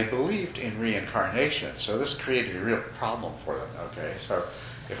 And they believed in reincarnation, so this created a real problem for them. Okay, so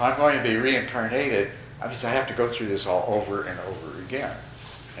if I'm going to be reincarnated, obviously I have to go through this all over and over again.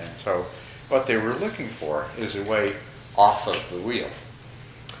 And so what they were looking for is a way off of the wheel.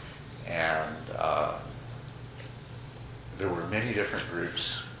 And there were many different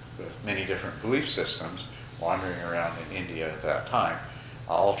groups with many different belief systems wandering around in India at that time,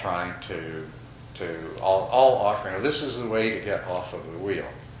 all trying all offering, this is the way to get off of the wheel.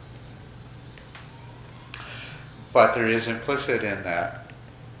 But there is implicit in that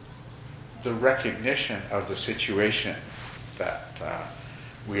the recognition of the situation that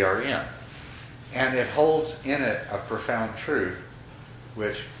we are in. And it holds in it a profound truth,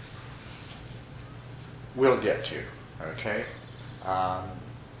 which we'll get to, okay?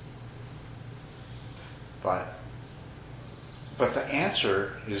 But the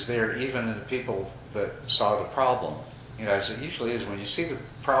answer is there even in the people that saw the problem. As it usually is, when you see the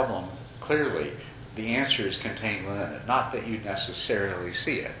problem clearly, the answer is contained within it, not that you necessarily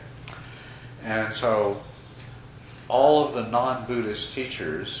see it. And so all of the non-Buddhist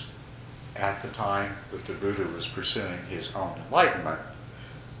teachers at the time that the Buddha was pursuing his own enlightenment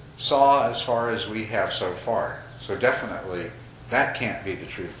saw as far as we have so far. So definitely that can't be the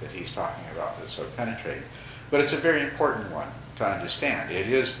truth that he's talking about that's so penetrating. But it's a very important one to understand. It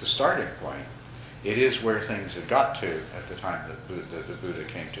is the starting point. It is where things had got to at the time that the Buddha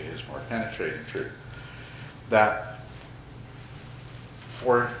came to his more penetrating truth. That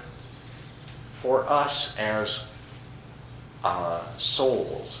for us as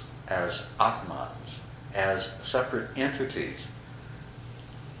souls, as atmas, as separate entities,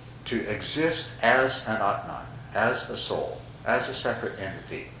 to exist as an atman, as a soul, as a separate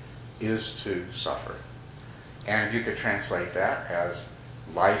entity, is to suffer. And you could translate that as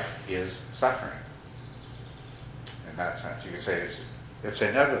life is suffering. In that sense, you could say it's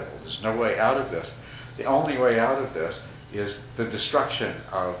inevitable. There's no way out of this. The only way out of this is the destruction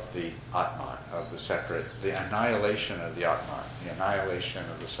of the Atman, of the separate, the annihilation of the Atman, the annihilation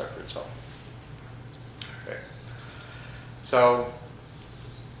of the separate soul. Okay. So,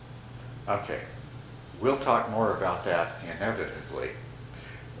 we'll talk more about that inevitably,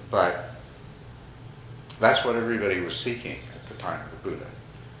 but that's what everybody was seeking at the time of the Buddha,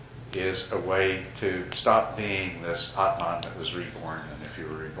 is a way to stop being this Atman that was reborn, and if you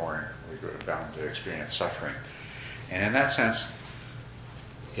were reborn, we were bound to experience suffering. And in that sense,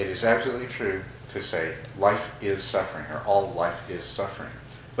 it is absolutely true to say life is suffering, or all life is suffering.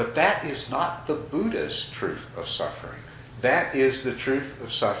 But that is not the Buddha's truth of suffering. That is the truth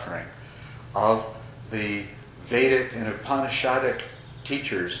of suffering of the Vedic and Upanishadic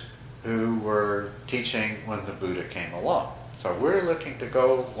teachers who were teaching when the Buddha came along. So we're looking to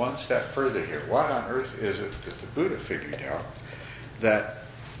go one step further here. What on earth is it that the Buddha figured out that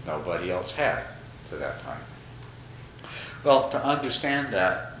nobody else had to that time? Well, to understand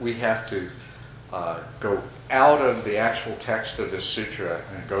that, we have to go out of the actual text of this sutra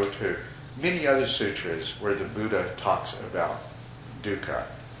and go to many other sutras where the Buddha talks about dukkha.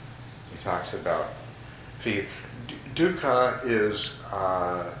 He talks about fear. Dukkha is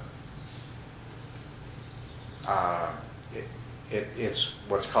it's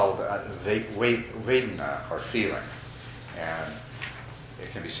what's called vedana, or feeling. And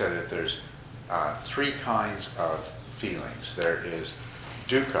it can be said that there's three kinds of feelings. There is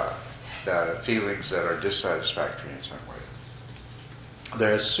dukkha, the feelings that are dissatisfactory in some way.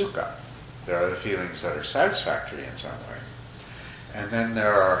 There is sukha, there are the feelings that are satisfactory in some way. And then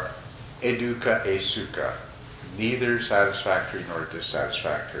there are edukkha, asukha, neither satisfactory nor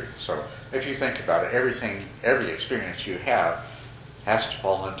dissatisfactory. So if you think about it, every experience you have has to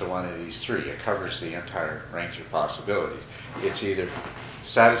fall into one of these three. It covers the entire range of possibilities. It's either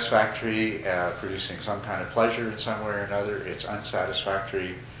satisfactory, producing some kind of pleasure in some way or another. It's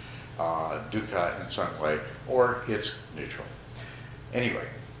unsatisfactory, dukkha in some way, or it's neutral. Anyway,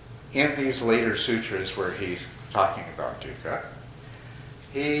 in these later sutras where he's talking about dukkha,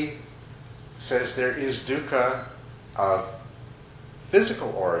 he says there is dukkha of physical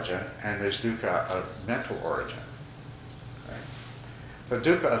origin and there's dukkha of mental origin. Okay? So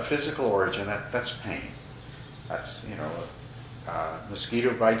dukkha of physical origin, that's pain. That's, a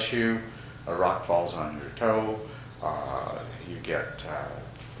mosquito bites you, a rock falls on your toe, you get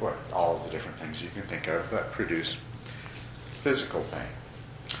all of the different things you can think of that produce physical pain.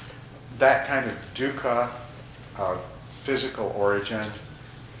 That kind of dukkha of physical origin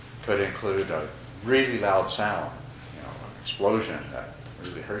could include a really loud sound, an explosion that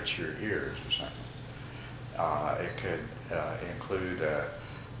really hurts your ears or something. It could include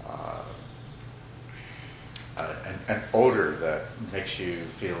an odor that makes you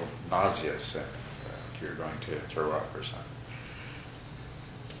feel nauseous and you're going to throw up or something.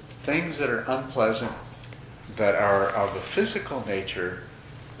 Things that are unpleasant, that are of a physical nature,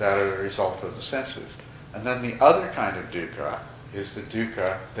 that are the result of the senses. And then the other kind of dukkha is the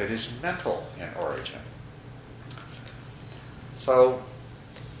dukkha that is mental in origin. So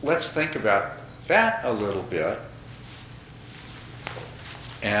let's think about that a little bit.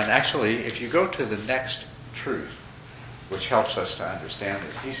 And actually, if you go to the next truth, which helps us to understand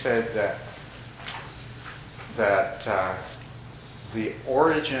this, he said that the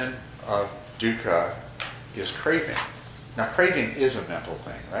origin of dukkha is craving. Now, craving is a mental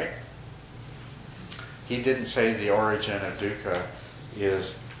thing, right? He didn't say the origin of dukkha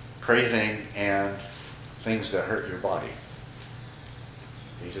is craving and things that hurt your body.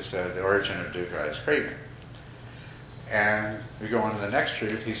 He just said the origin of dukkha is craving. And we go on to the next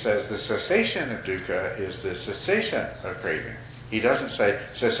truth. He says the cessation of dukkha is the cessation of craving. He doesn't say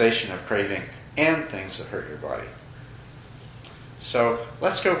cessation of craving and things that hurt your body. So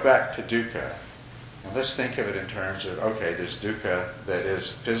let's go back to dukkha. And let's think of it in terms of, okay, there's dukkha that is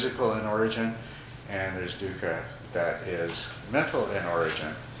physical in origin, and there's dukkha that is mental in origin.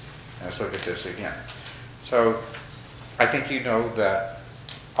 And let's look at this again. So I think you know that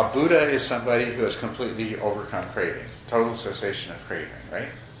a Buddha is somebody who has completely overcome craving. Total cessation of craving, right?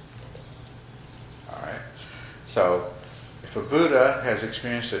 All right. So if a Buddha has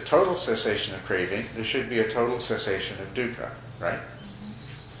experienced a total cessation of craving, there should be a total cessation of dukkha, right?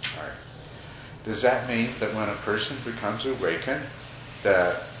 All right. Does that mean that when a person becomes awakened,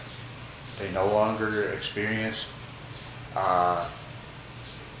 that they no longer experience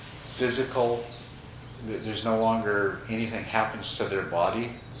physical, there's no longer anything happens to their body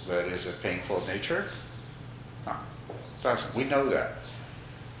that is a painful nature? No, it doesn't. We know that.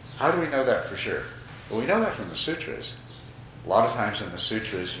 How do we know that for sure? Well, we know that from the sutras. A lot of times in the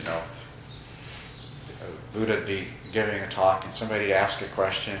sutras, Buddha would be giving a talk and somebody asked a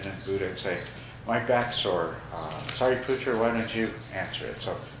question and Buddha would say, my back's sore. Sariputta, why don't you answer it?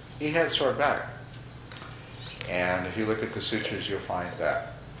 So he had sore back. And if you look at the sutras, you'll find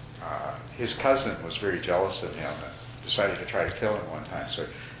that his cousin was very jealous of him and decided to try to kill him one time. So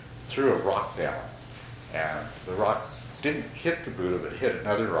he threw a rock down. And the rock didn't hit the Buddha, but hit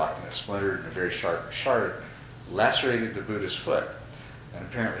another rock and it splintered in a very sharp shard, lacerated the Buddha's foot. And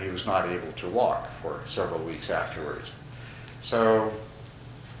apparently he was not able to walk for several weeks afterwards. So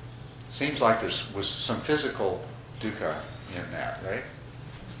it seems like there was some physical dukkha in that, right?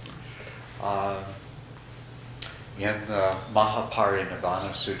 In the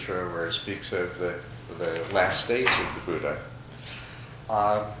Mahaparinibbana Sutra, where it speaks of the last days of the Buddha,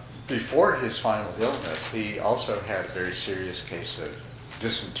 before his final illness, he also had a very serious case of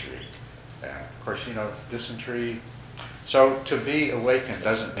dysentery. And of course, dysentery. So to be awakened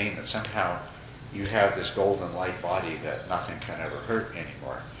doesn't mean that somehow you have this golden light body that nothing can ever hurt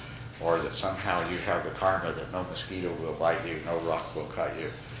anymore, or that somehow you have the karma that no mosquito will bite you, no rock will cut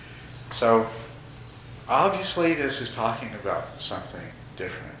you. So obviously this is talking about something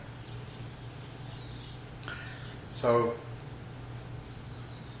different. So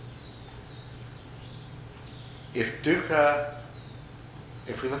if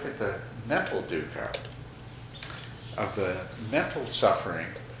we look at the mental dukkha, of the mental suffering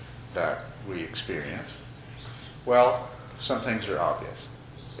that we experience, well, some things are obvious.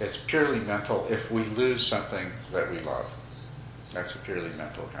 It's purely mental if we lose something that we love. That's a purely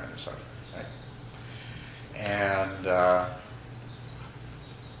mental kind of suffering, right? And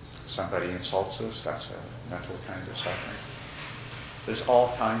somebody insults us, that's a mental kind of suffering. There's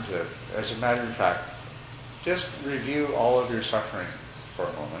all kinds of, as a matter of fact, just review all of your suffering for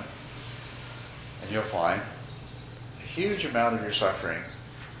a moment, and you'll find a huge amount of your suffering,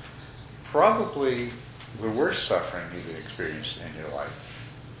 probably the worst suffering you've experienced in your life,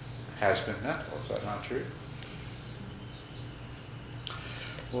 has been mental. Is that not true?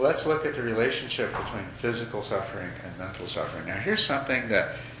 Well, let's look at the relationship between physical suffering and mental suffering. Now, here's something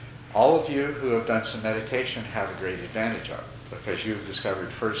that all of you who have done some meditation have a great advantage of, because you've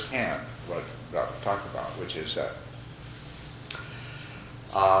discovered firsthand what I'm about to talk about, which is that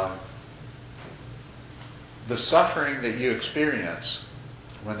the suffering that you experience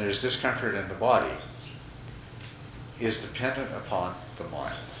when there's discomfort in the body is dependent upon the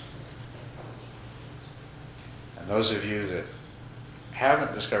mind. And those of you that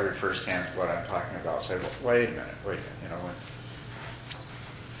haven't discovered firsthand what I'm talking about say, well, wait a minute. When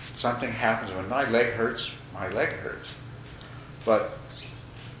something happens, when my leg hurts, my leg hurts. But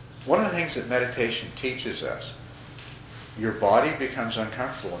one of the things that meditation teaches us, your body becomes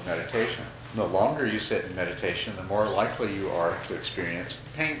uncomfortable in meditation. The longer you sit in meditation, the more likely you are to experience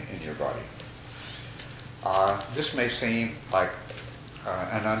pain in your body. This may seem like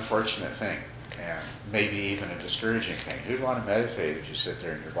an unfortunate thing, and maybe even a discouraging thing. Who'd want to meditate if you sit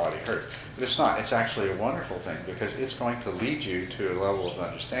there and your body hurts? But it's not. It's actually a wonderful thing, because it's going to lead you to a level of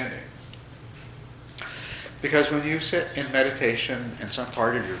understanding. Because when you sit in meditation and some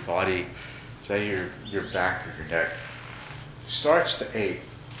part of your body, say your back or your neck, starts to ache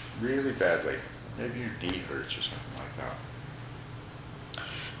really badly, maybe your knee hurts or something like that,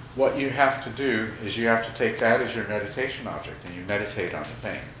 what you have to do is you have to take that as your meditation object and you meditate on the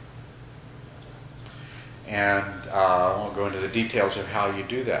pain. And I won't go into the details of how you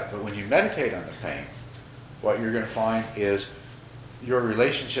do that, but when you meditate on the pain, what you're going to find is your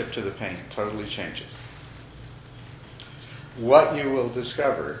relationship to the pain totally changes. What you will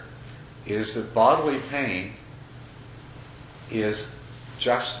discover is that bodily pain is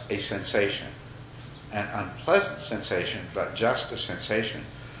just a sensation, an unpleasant sensation, but just a sensation.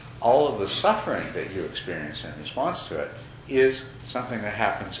 All of the suffering that you experience in response to it is something that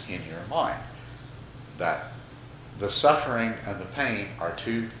happens in your mind. That the suffering and the pain are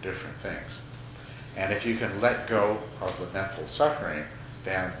two different things. And if you can let go of the mental suffering,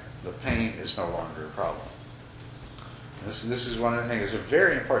 then the pain is no longer a problem. This is one of the things, it's a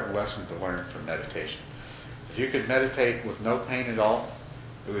very important lesson to learn from meditation. If you could meditate with no pain at all,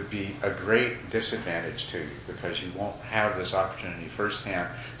 it would be a great disadvantage to you because you won't have this opportunity firsthand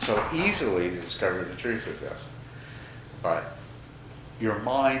so easily to discover the truth of this. But your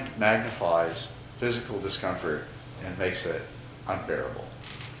mind magnifies physical discomfort and makes it unbearable.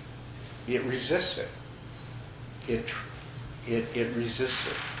 It resists it. It resists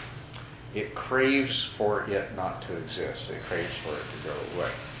it. It craves for it not to exist. It craves for it to go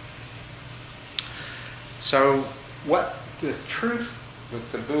away. So what the truth that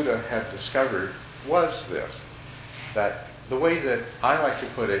the Buddha had discovered was this, that the way that I like to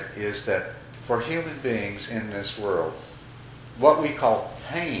put it is that for human beings in this world, what we call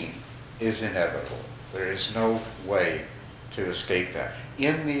pain is inevitable. There is no way to escape that.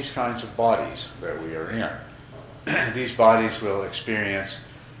 In these kinds of bodies that we are in, these bodies will experience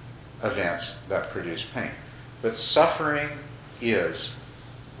events that produce pain. But suffering is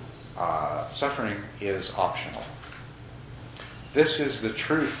optional. This is the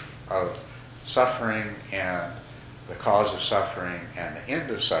truth of suffering, and the cause of suffering and the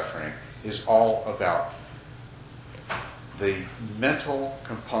end of suffering is all about the mental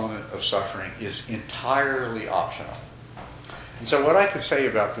component of suffering is entirely optional. And so what I could say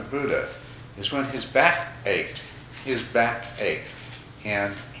about the Buddha is when his back ached,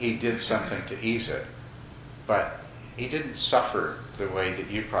 and he did something to ease it, but he didn't suffer the way that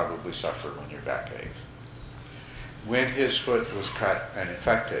you probably suffer when your back aches. When his foot was cut and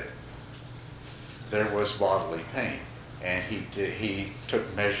infected, there was bodily pain, and he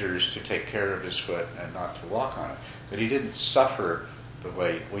took measures to take care of his foot and not to walk on it. But he didn't suffer the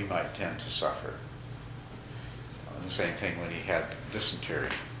way we might tend to suffer. And the same thing when he had dysentery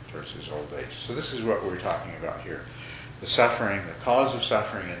towards his old age. So this is what we're talking about here. The suffering, the cause of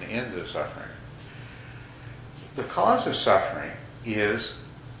suffering, and the end of suffering. The cause of suffering is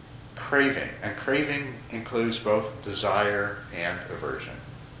craving, and craving includes both desire and aversion.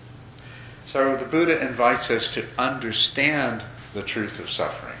 So the Buddha invites us to understand the truth of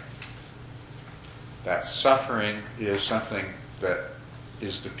suffering. That suffering is something that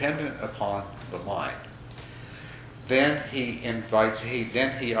is dependent upon the mind. Then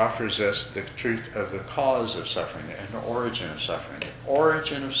he offers us the truth of the cause of suffering and the origin of suffering. The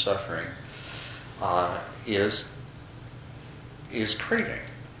origin of suffering is craving.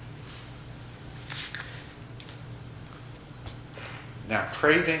 Now,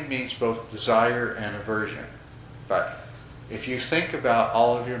 craving means both desire and aversion. But if you think about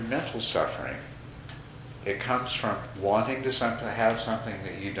all of your mental suffering, it comes from wanting to have something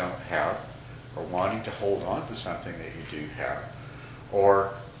that you don't have, or wanting to hold on to something that you do have,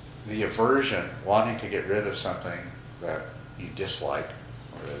 or the aversion, wanting to get rid of something that you dislike,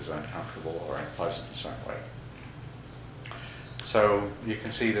 or that is uncomfortable or unpleasant in some way. So you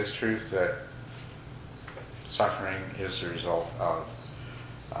can see this truth that suffering is the result of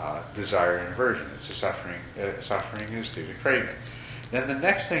desire and aversion. Suffering is due to craving. Then the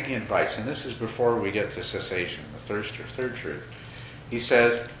next thing he invites, and this is before we get to cessation, the third truth, he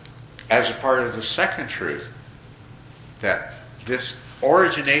says, as a part of the second truth, that this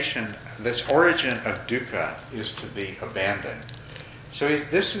origin of dukkha is to be abandoned. So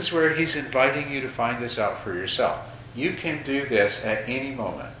this is where he's inviting you to find this out for yourself. You can do this at any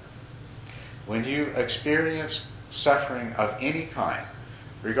moment. When you experience suffering of any kind,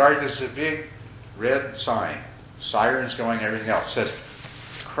 regardless of big red sign, sirens going, everything else, says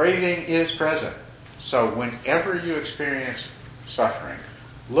craving is present. So whenever you experience suffering,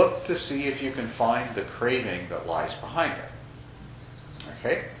 look to see if you can find the craving that lies behind it.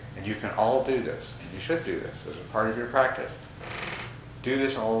 Okay? And you can all do this, and you should do this as a part of your practice. Do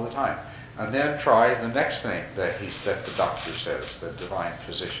this all the time. And then try the next thing that the doctor says, the divine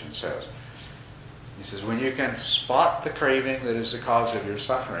physician says. He says, when you can spot the craving that is the cause of your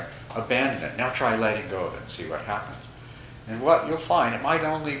suffering, abandon it. Now try letting go of it and see what happens. And what you'll find, it might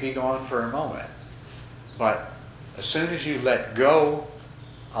only be gone for a moment, but as soon as you let go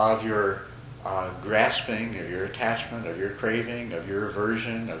of your grasping, of your attachment, of your craving, of your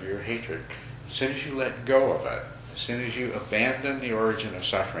aversion, of your hatred, as soon as you let go of it, as soon as you abandon the origin of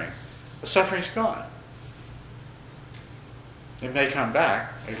suffering, the suffering's gone. It may come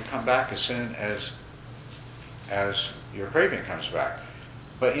back. It can come back as soon as your craving comes back.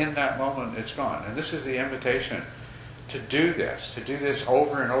 But in that moment, it's gone. And this is the invitation to do this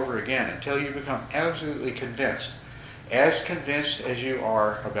over and over again until you become absolutely convinced, as convinced as you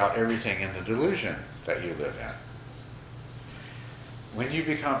are about everything in the delusion that you live in. When you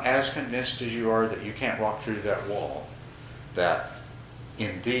become as convinced as you are that you can't walk through that wall, that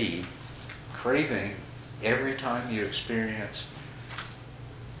indeed craving, every time you experience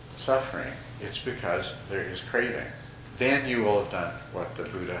suffering, it's because there is craving. Then you will have done what the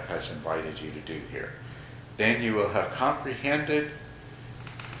Buddha has invited you to do here. Then you will have comprehended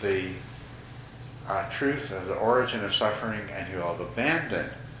the truth of the origin of suffering, and you will have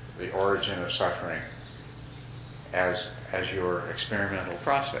abandoned the origin of suffering as your experimental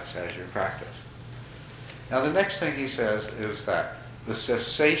process, as your practice. Now the next thing he says is that the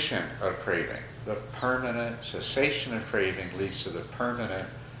cessation of craving, the permanent cessation of craving, leads to the permanent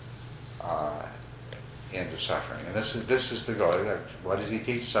end of suffering. And this is the goal. What does he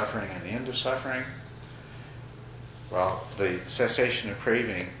teach? Suffering and the end of suffering? Well, the cessation of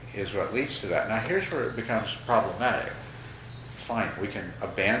craving is what leads to that. Now here's where it becomes problematic. Fine, we can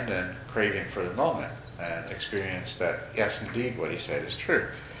abandon craving for the moment and experience that, yes, indeed, what he said is true.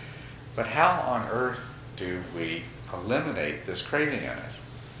 But how on earth do we eliminate this craving in us?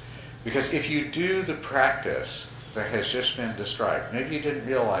 Because if you do the practice that has just been described, maybe you didn't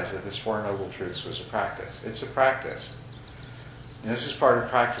realize that this Four Noble Truths was a practice. It's a practice. And this is part of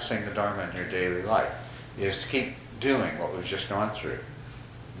practicing the Dharma in your daily life, is to keep doing what we've just gone through.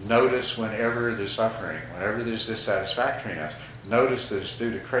 Notice whenever there's suffering, whenever there's dissatisfactoriness, notice that it's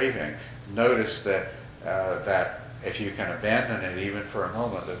due to craving. Notice that if you can abandon it even for a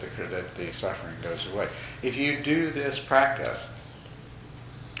moment, that the suffering goes away. If you do this practice,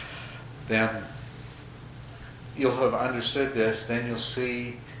 then you'll have understood this, then you'll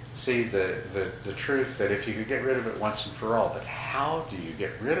see the truth that if you could get rid of it once and for all. But how do you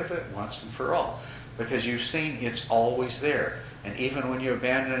get rid of it once and for all? Because you've seen it's always there. And even when you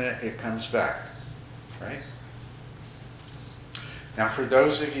abandon it, it comes back. Right? Now, for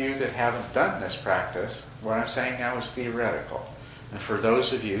those of you that haven't done this practice, what I'm saying now is theoretical. And for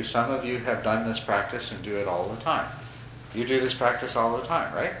those of you, some of you have done this practice and do it all the time. You do this practice all the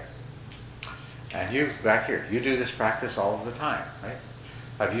time, right? And you, back here, you do this practice all the time, right?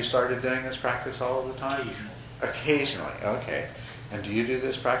 Have you started doing this practice all the time? Occasionally, okay. And do you do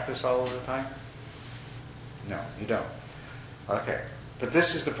this practice all the time? No, you don't. Okay. But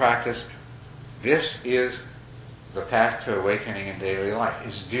this is the practice. This is the path to awakening in daily life,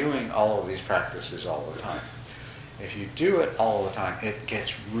 is doing all of these practices all the time. If you do it all the time, it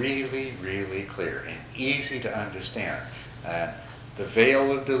gets really, really clear and easy to understand. And the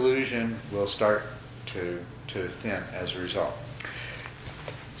veil of delusion will start to thin as a result.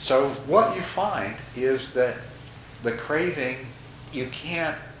 So what you find is that the craving, you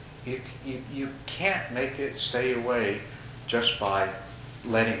can't make it stay away just by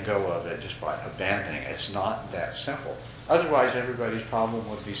letting go of it, just by abandoning it. It's not that simple. Otherwise, everybody's problem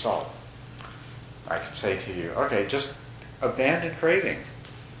would be solved. I could say to you, okay, just abandon craving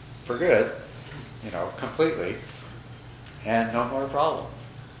for good, completely, and no more problem.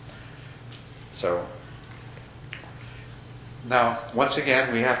 So, now, once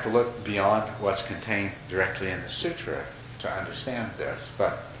again, we have to look beyond what's contained directly in the sutra to understand this.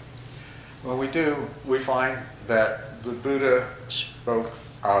 But when we do, we find that the Buddha spoke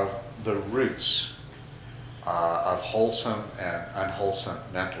of the roots of wholesome and unwholesome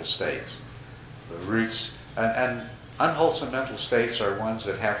mental states. The roots, and unwholesome mental states are ones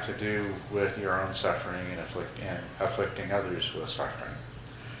that have to do with your own suffering and afflicting others with suffering.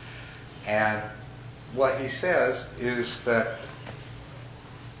 And what he says is that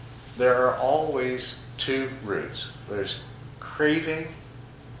there are always two roots. There's craving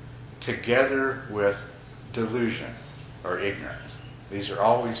together with delusion or ignorance. These are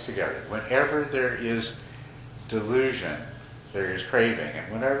always together. Whenever there is delusion, there is craving.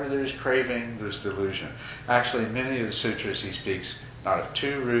 And whenever there's craving, there's delusion. Actually, in many of the sutras he speaks not of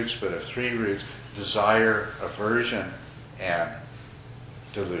two roots, but of three roots: desire, aversion, and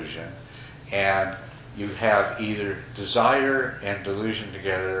delusion. And you have either desire and delusion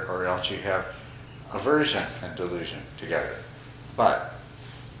together, or else you have aversion and delusion together. But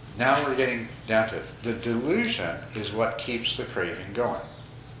now we're getting down to it. The delusion is what keeps the craving going.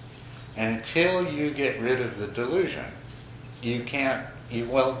 And until you get rid of the delusion, you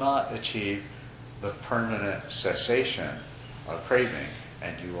will not achieve the permanent cessation of craving,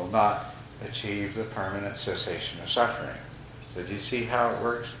 and you will not achieve the permanent cessation of suffering. So do you see how it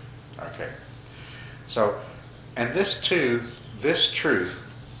works? Okay. So, and this truth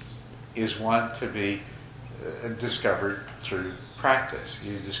is one to be discovered through practice.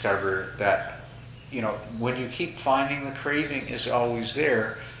 You discover that, when you keep finding the craving is always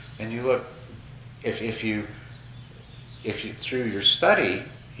there, and you look, if you through your study,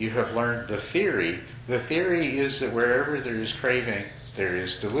 you have learned the theory. The theory is that wherever there is craving, there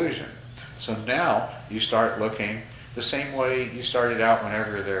is delusion. So now you start looking the same way you started out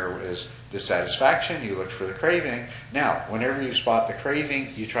whenever there was dissatisfaction, you look for the craving. Now, whenever you spot the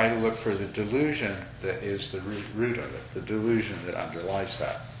craving, you try to look for the delusion that is the root of it, the delusion that underlies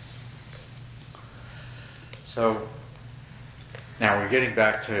that. So, now we're getting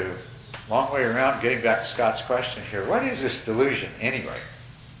back to, long way around, getting back to Scott's question here. What is this delusion anyway?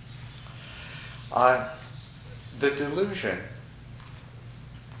 The delusion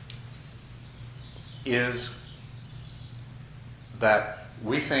is that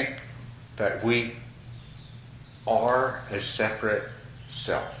we think that we are a separate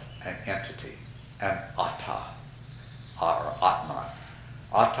self, an entity, an atta, or atman.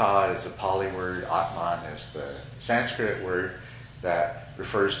 Atta is a Pali word, atman is the Sanskrit word that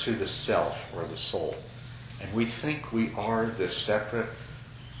refers to the self or the soul. And we think we are this separate,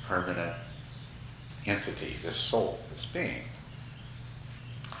 permanent entity, this soul, this being.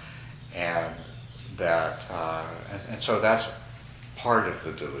 And that, and so that's part of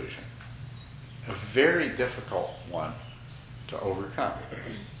the delusion. A very difficult one to overcome.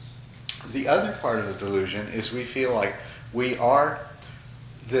 The other part of the delusion is we feel like we are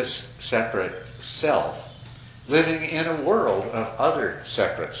this separate self living in a world of other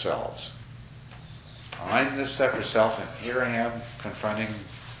separate selves. I'm this separate self, and here I am confronting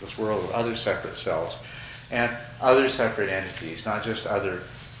this world of other separate selves and other separate entities, not just other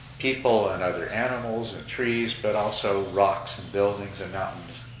people and other animals and trees, but also rocks and buildings and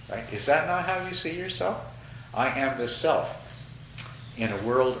mountains. Right? Is that not how you see yourself? I am this self in a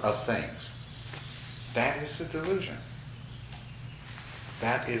world of things. That is the delusion.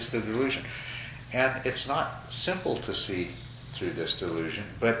 That is the delusion. And it's not simple to see through this delusion,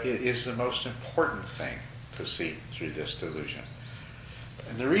 but it is the most important thing to see through this delusion.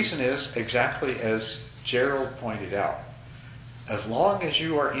 And the reason is, exactly as Gerald pointed out, as long as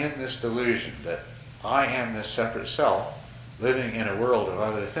you are in this delusion that I am this separate self living in a world of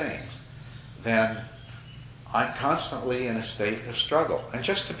other things, then I'm constantly in a state of struggle. And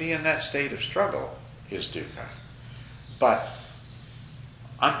just to be in that state of struggle is dukkha. But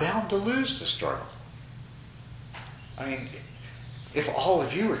I'm bound to lose the struggle. I mean, if all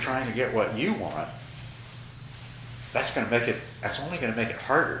of you are trying to get what you want, that's only going to make it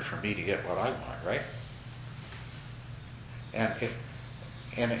harder for me to get what I want, right? And if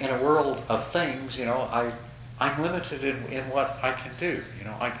in a world of things, I'm limited in what I can do.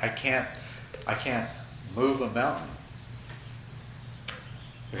 I can't move a mountain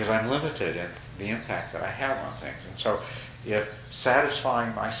because I'm limited in the impact that I have on things. And so if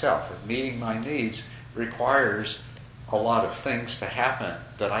satisfying myself, if meeting my needs requires a lot of things to happen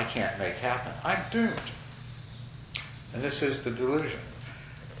that I can't make happen, I'm doomed. And this is the delusion.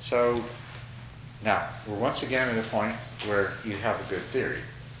 So now, we're once again at a point where you have a good theory.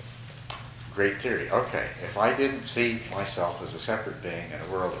 Great theory. Okay, if I didn't see myself as a separate being in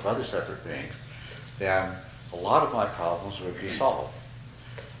a world of other separate beings, then a lot of my problems would be solved.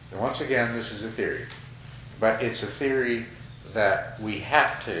 And once again, this is a theory. But it's a theory that we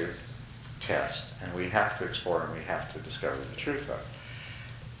have to test, and we have to explore, and we have to discover the truth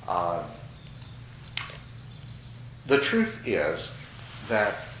of. The truth is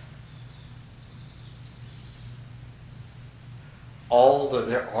that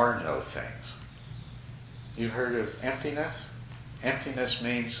there are no things. You've heard of emptiness? Emptiness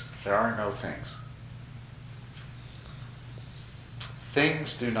means there are no things.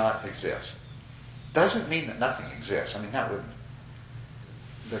 Things do not exist. Doesn't mean that nothing exists. I mean,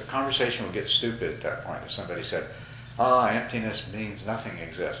 the conversation would get stupid at that point if somebody said, emptiness means nothing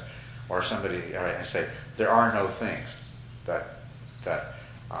exists. Or somebody, I say, there are no things. That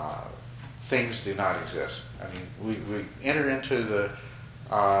things do not exist. I mean, we enter into the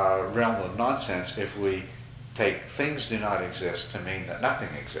realm of nonsense if we take things do not exist to mean that nothing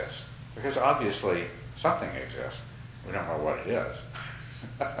exists. Because obviously something exists. We don't know what it is.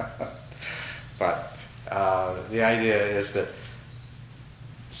 But the idea is that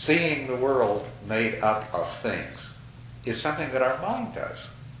seeing the world made up of things is something that our mind does.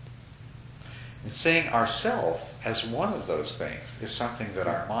 And seeing ourselves as one of those things is something that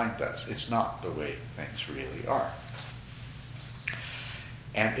our mind does. It's not the way things really are.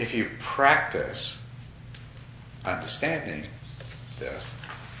 And if you practice understanding this,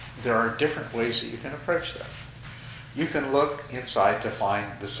 there are different ways that you can approach that. You can look inside to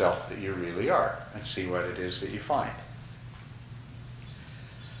find the self that you really are and see what it is that you find.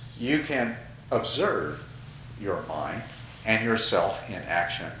 You can observe your mind and yourself in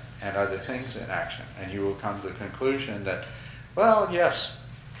action and other things in action, and you will come to the conclusion that, well, yes,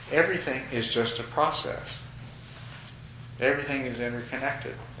 everything is just a process. Everything is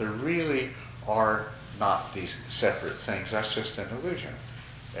interconnected. There really are not these separate things. That's just an illusion.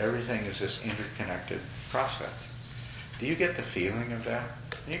 Everything is this interconnected process. Do you get the feeling of that?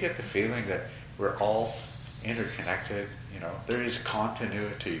 Do you get the feeling that we're all interconnected? There is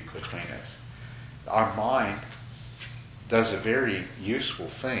continuity between us. Our mind does a very useful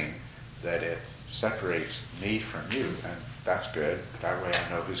thing that it separates me from you, and that's good. That way I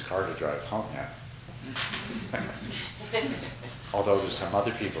know whose car to drive home in. Although there's some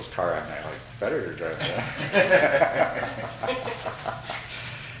other people's car I might like better to drive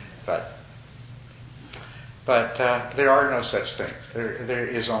that. But there are no such things. There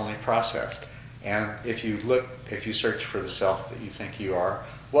is only process. And if you search for the self that you think you are,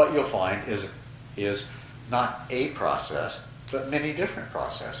 what you'll find is not a process, but many different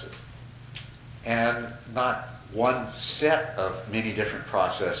processes. And not one set of many different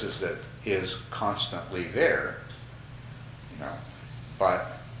processes that is constantly there,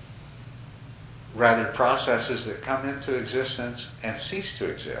 but rather processes that come into existence and cease to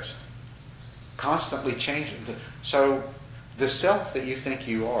exist, constantly changing. So the self that you think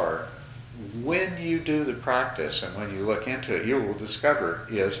you are, when you do the practice and when you look into it, you will discover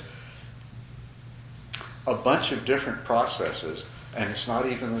is a bunch of different processes, and it's not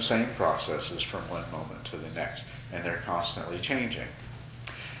even the same processes from one moment to the next, and they're constantly changing.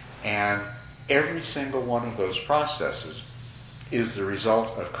 And every single one of those processes is the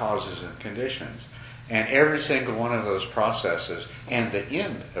result of causes and conditions. And every single one of those processes and the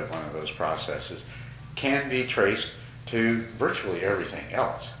end of one of those processes can be traced to virtually everything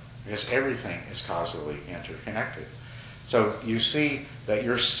else, because everything is causally interconnected. So you see that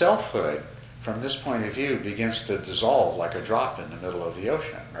your selfhood, from this point of view, begins to dissolve like a drop in the middle of the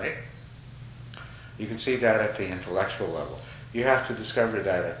ocean, right? You can see that at the intellectual level. You have to discover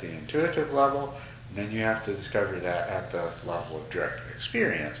that at the intuitive level, and then you have to discover that at the level of direct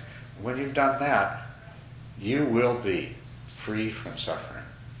experience. When you've done that, you will be free from suffering.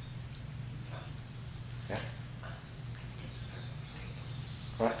 Yeah?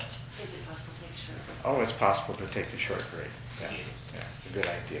 What? Is it possible to take a short break? Oh, it's possible to take a short break. Yeah, it's a good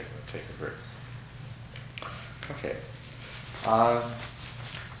idea. We'll take a break. Okay.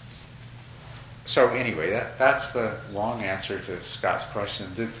 So anyway, that's the long answer to Scott's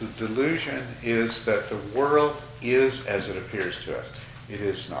question. The delusion is that the world is as it appears to us. It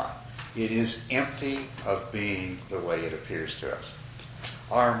is not. It is empty of being the way it appears to us.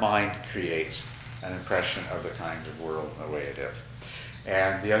 Our mind creates an impression of the kind of world the way it is.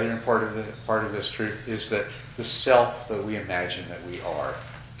 And the other important part of this truth is that the self that we imagine that we are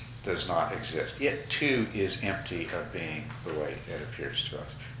does not exist. It too is empty of being the way it appears to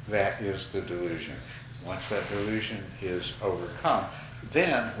us. That is the delusion. Once that delusion is overcome,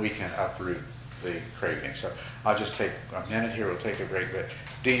 then we can uproot the craving. So I'll just take a minute here, we'll take a break, but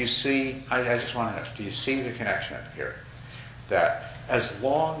do you see, I just want to know, do you see the connection here? That as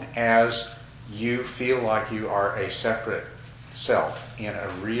long as you feel like you are a separate self in a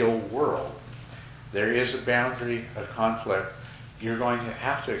real world, there is a boundary of conflict. You're going to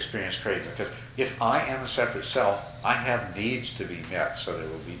have to experience craving, because if I am a separate self, I have needs to be met, so there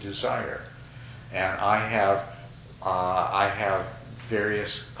will be desire, and I have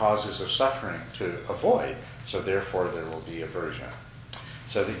various causes of suffering to avoid, so therefore there will be aversion.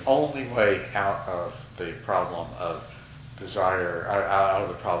 So the only way out of the problem of desire, out of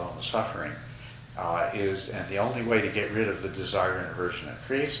the problem of suffering, and the only way to get rid of the desire and aversion that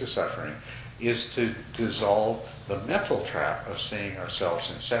creates the suffering, is to dissolve the mental trap of seeing ourselves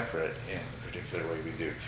in separate in the particular way we do.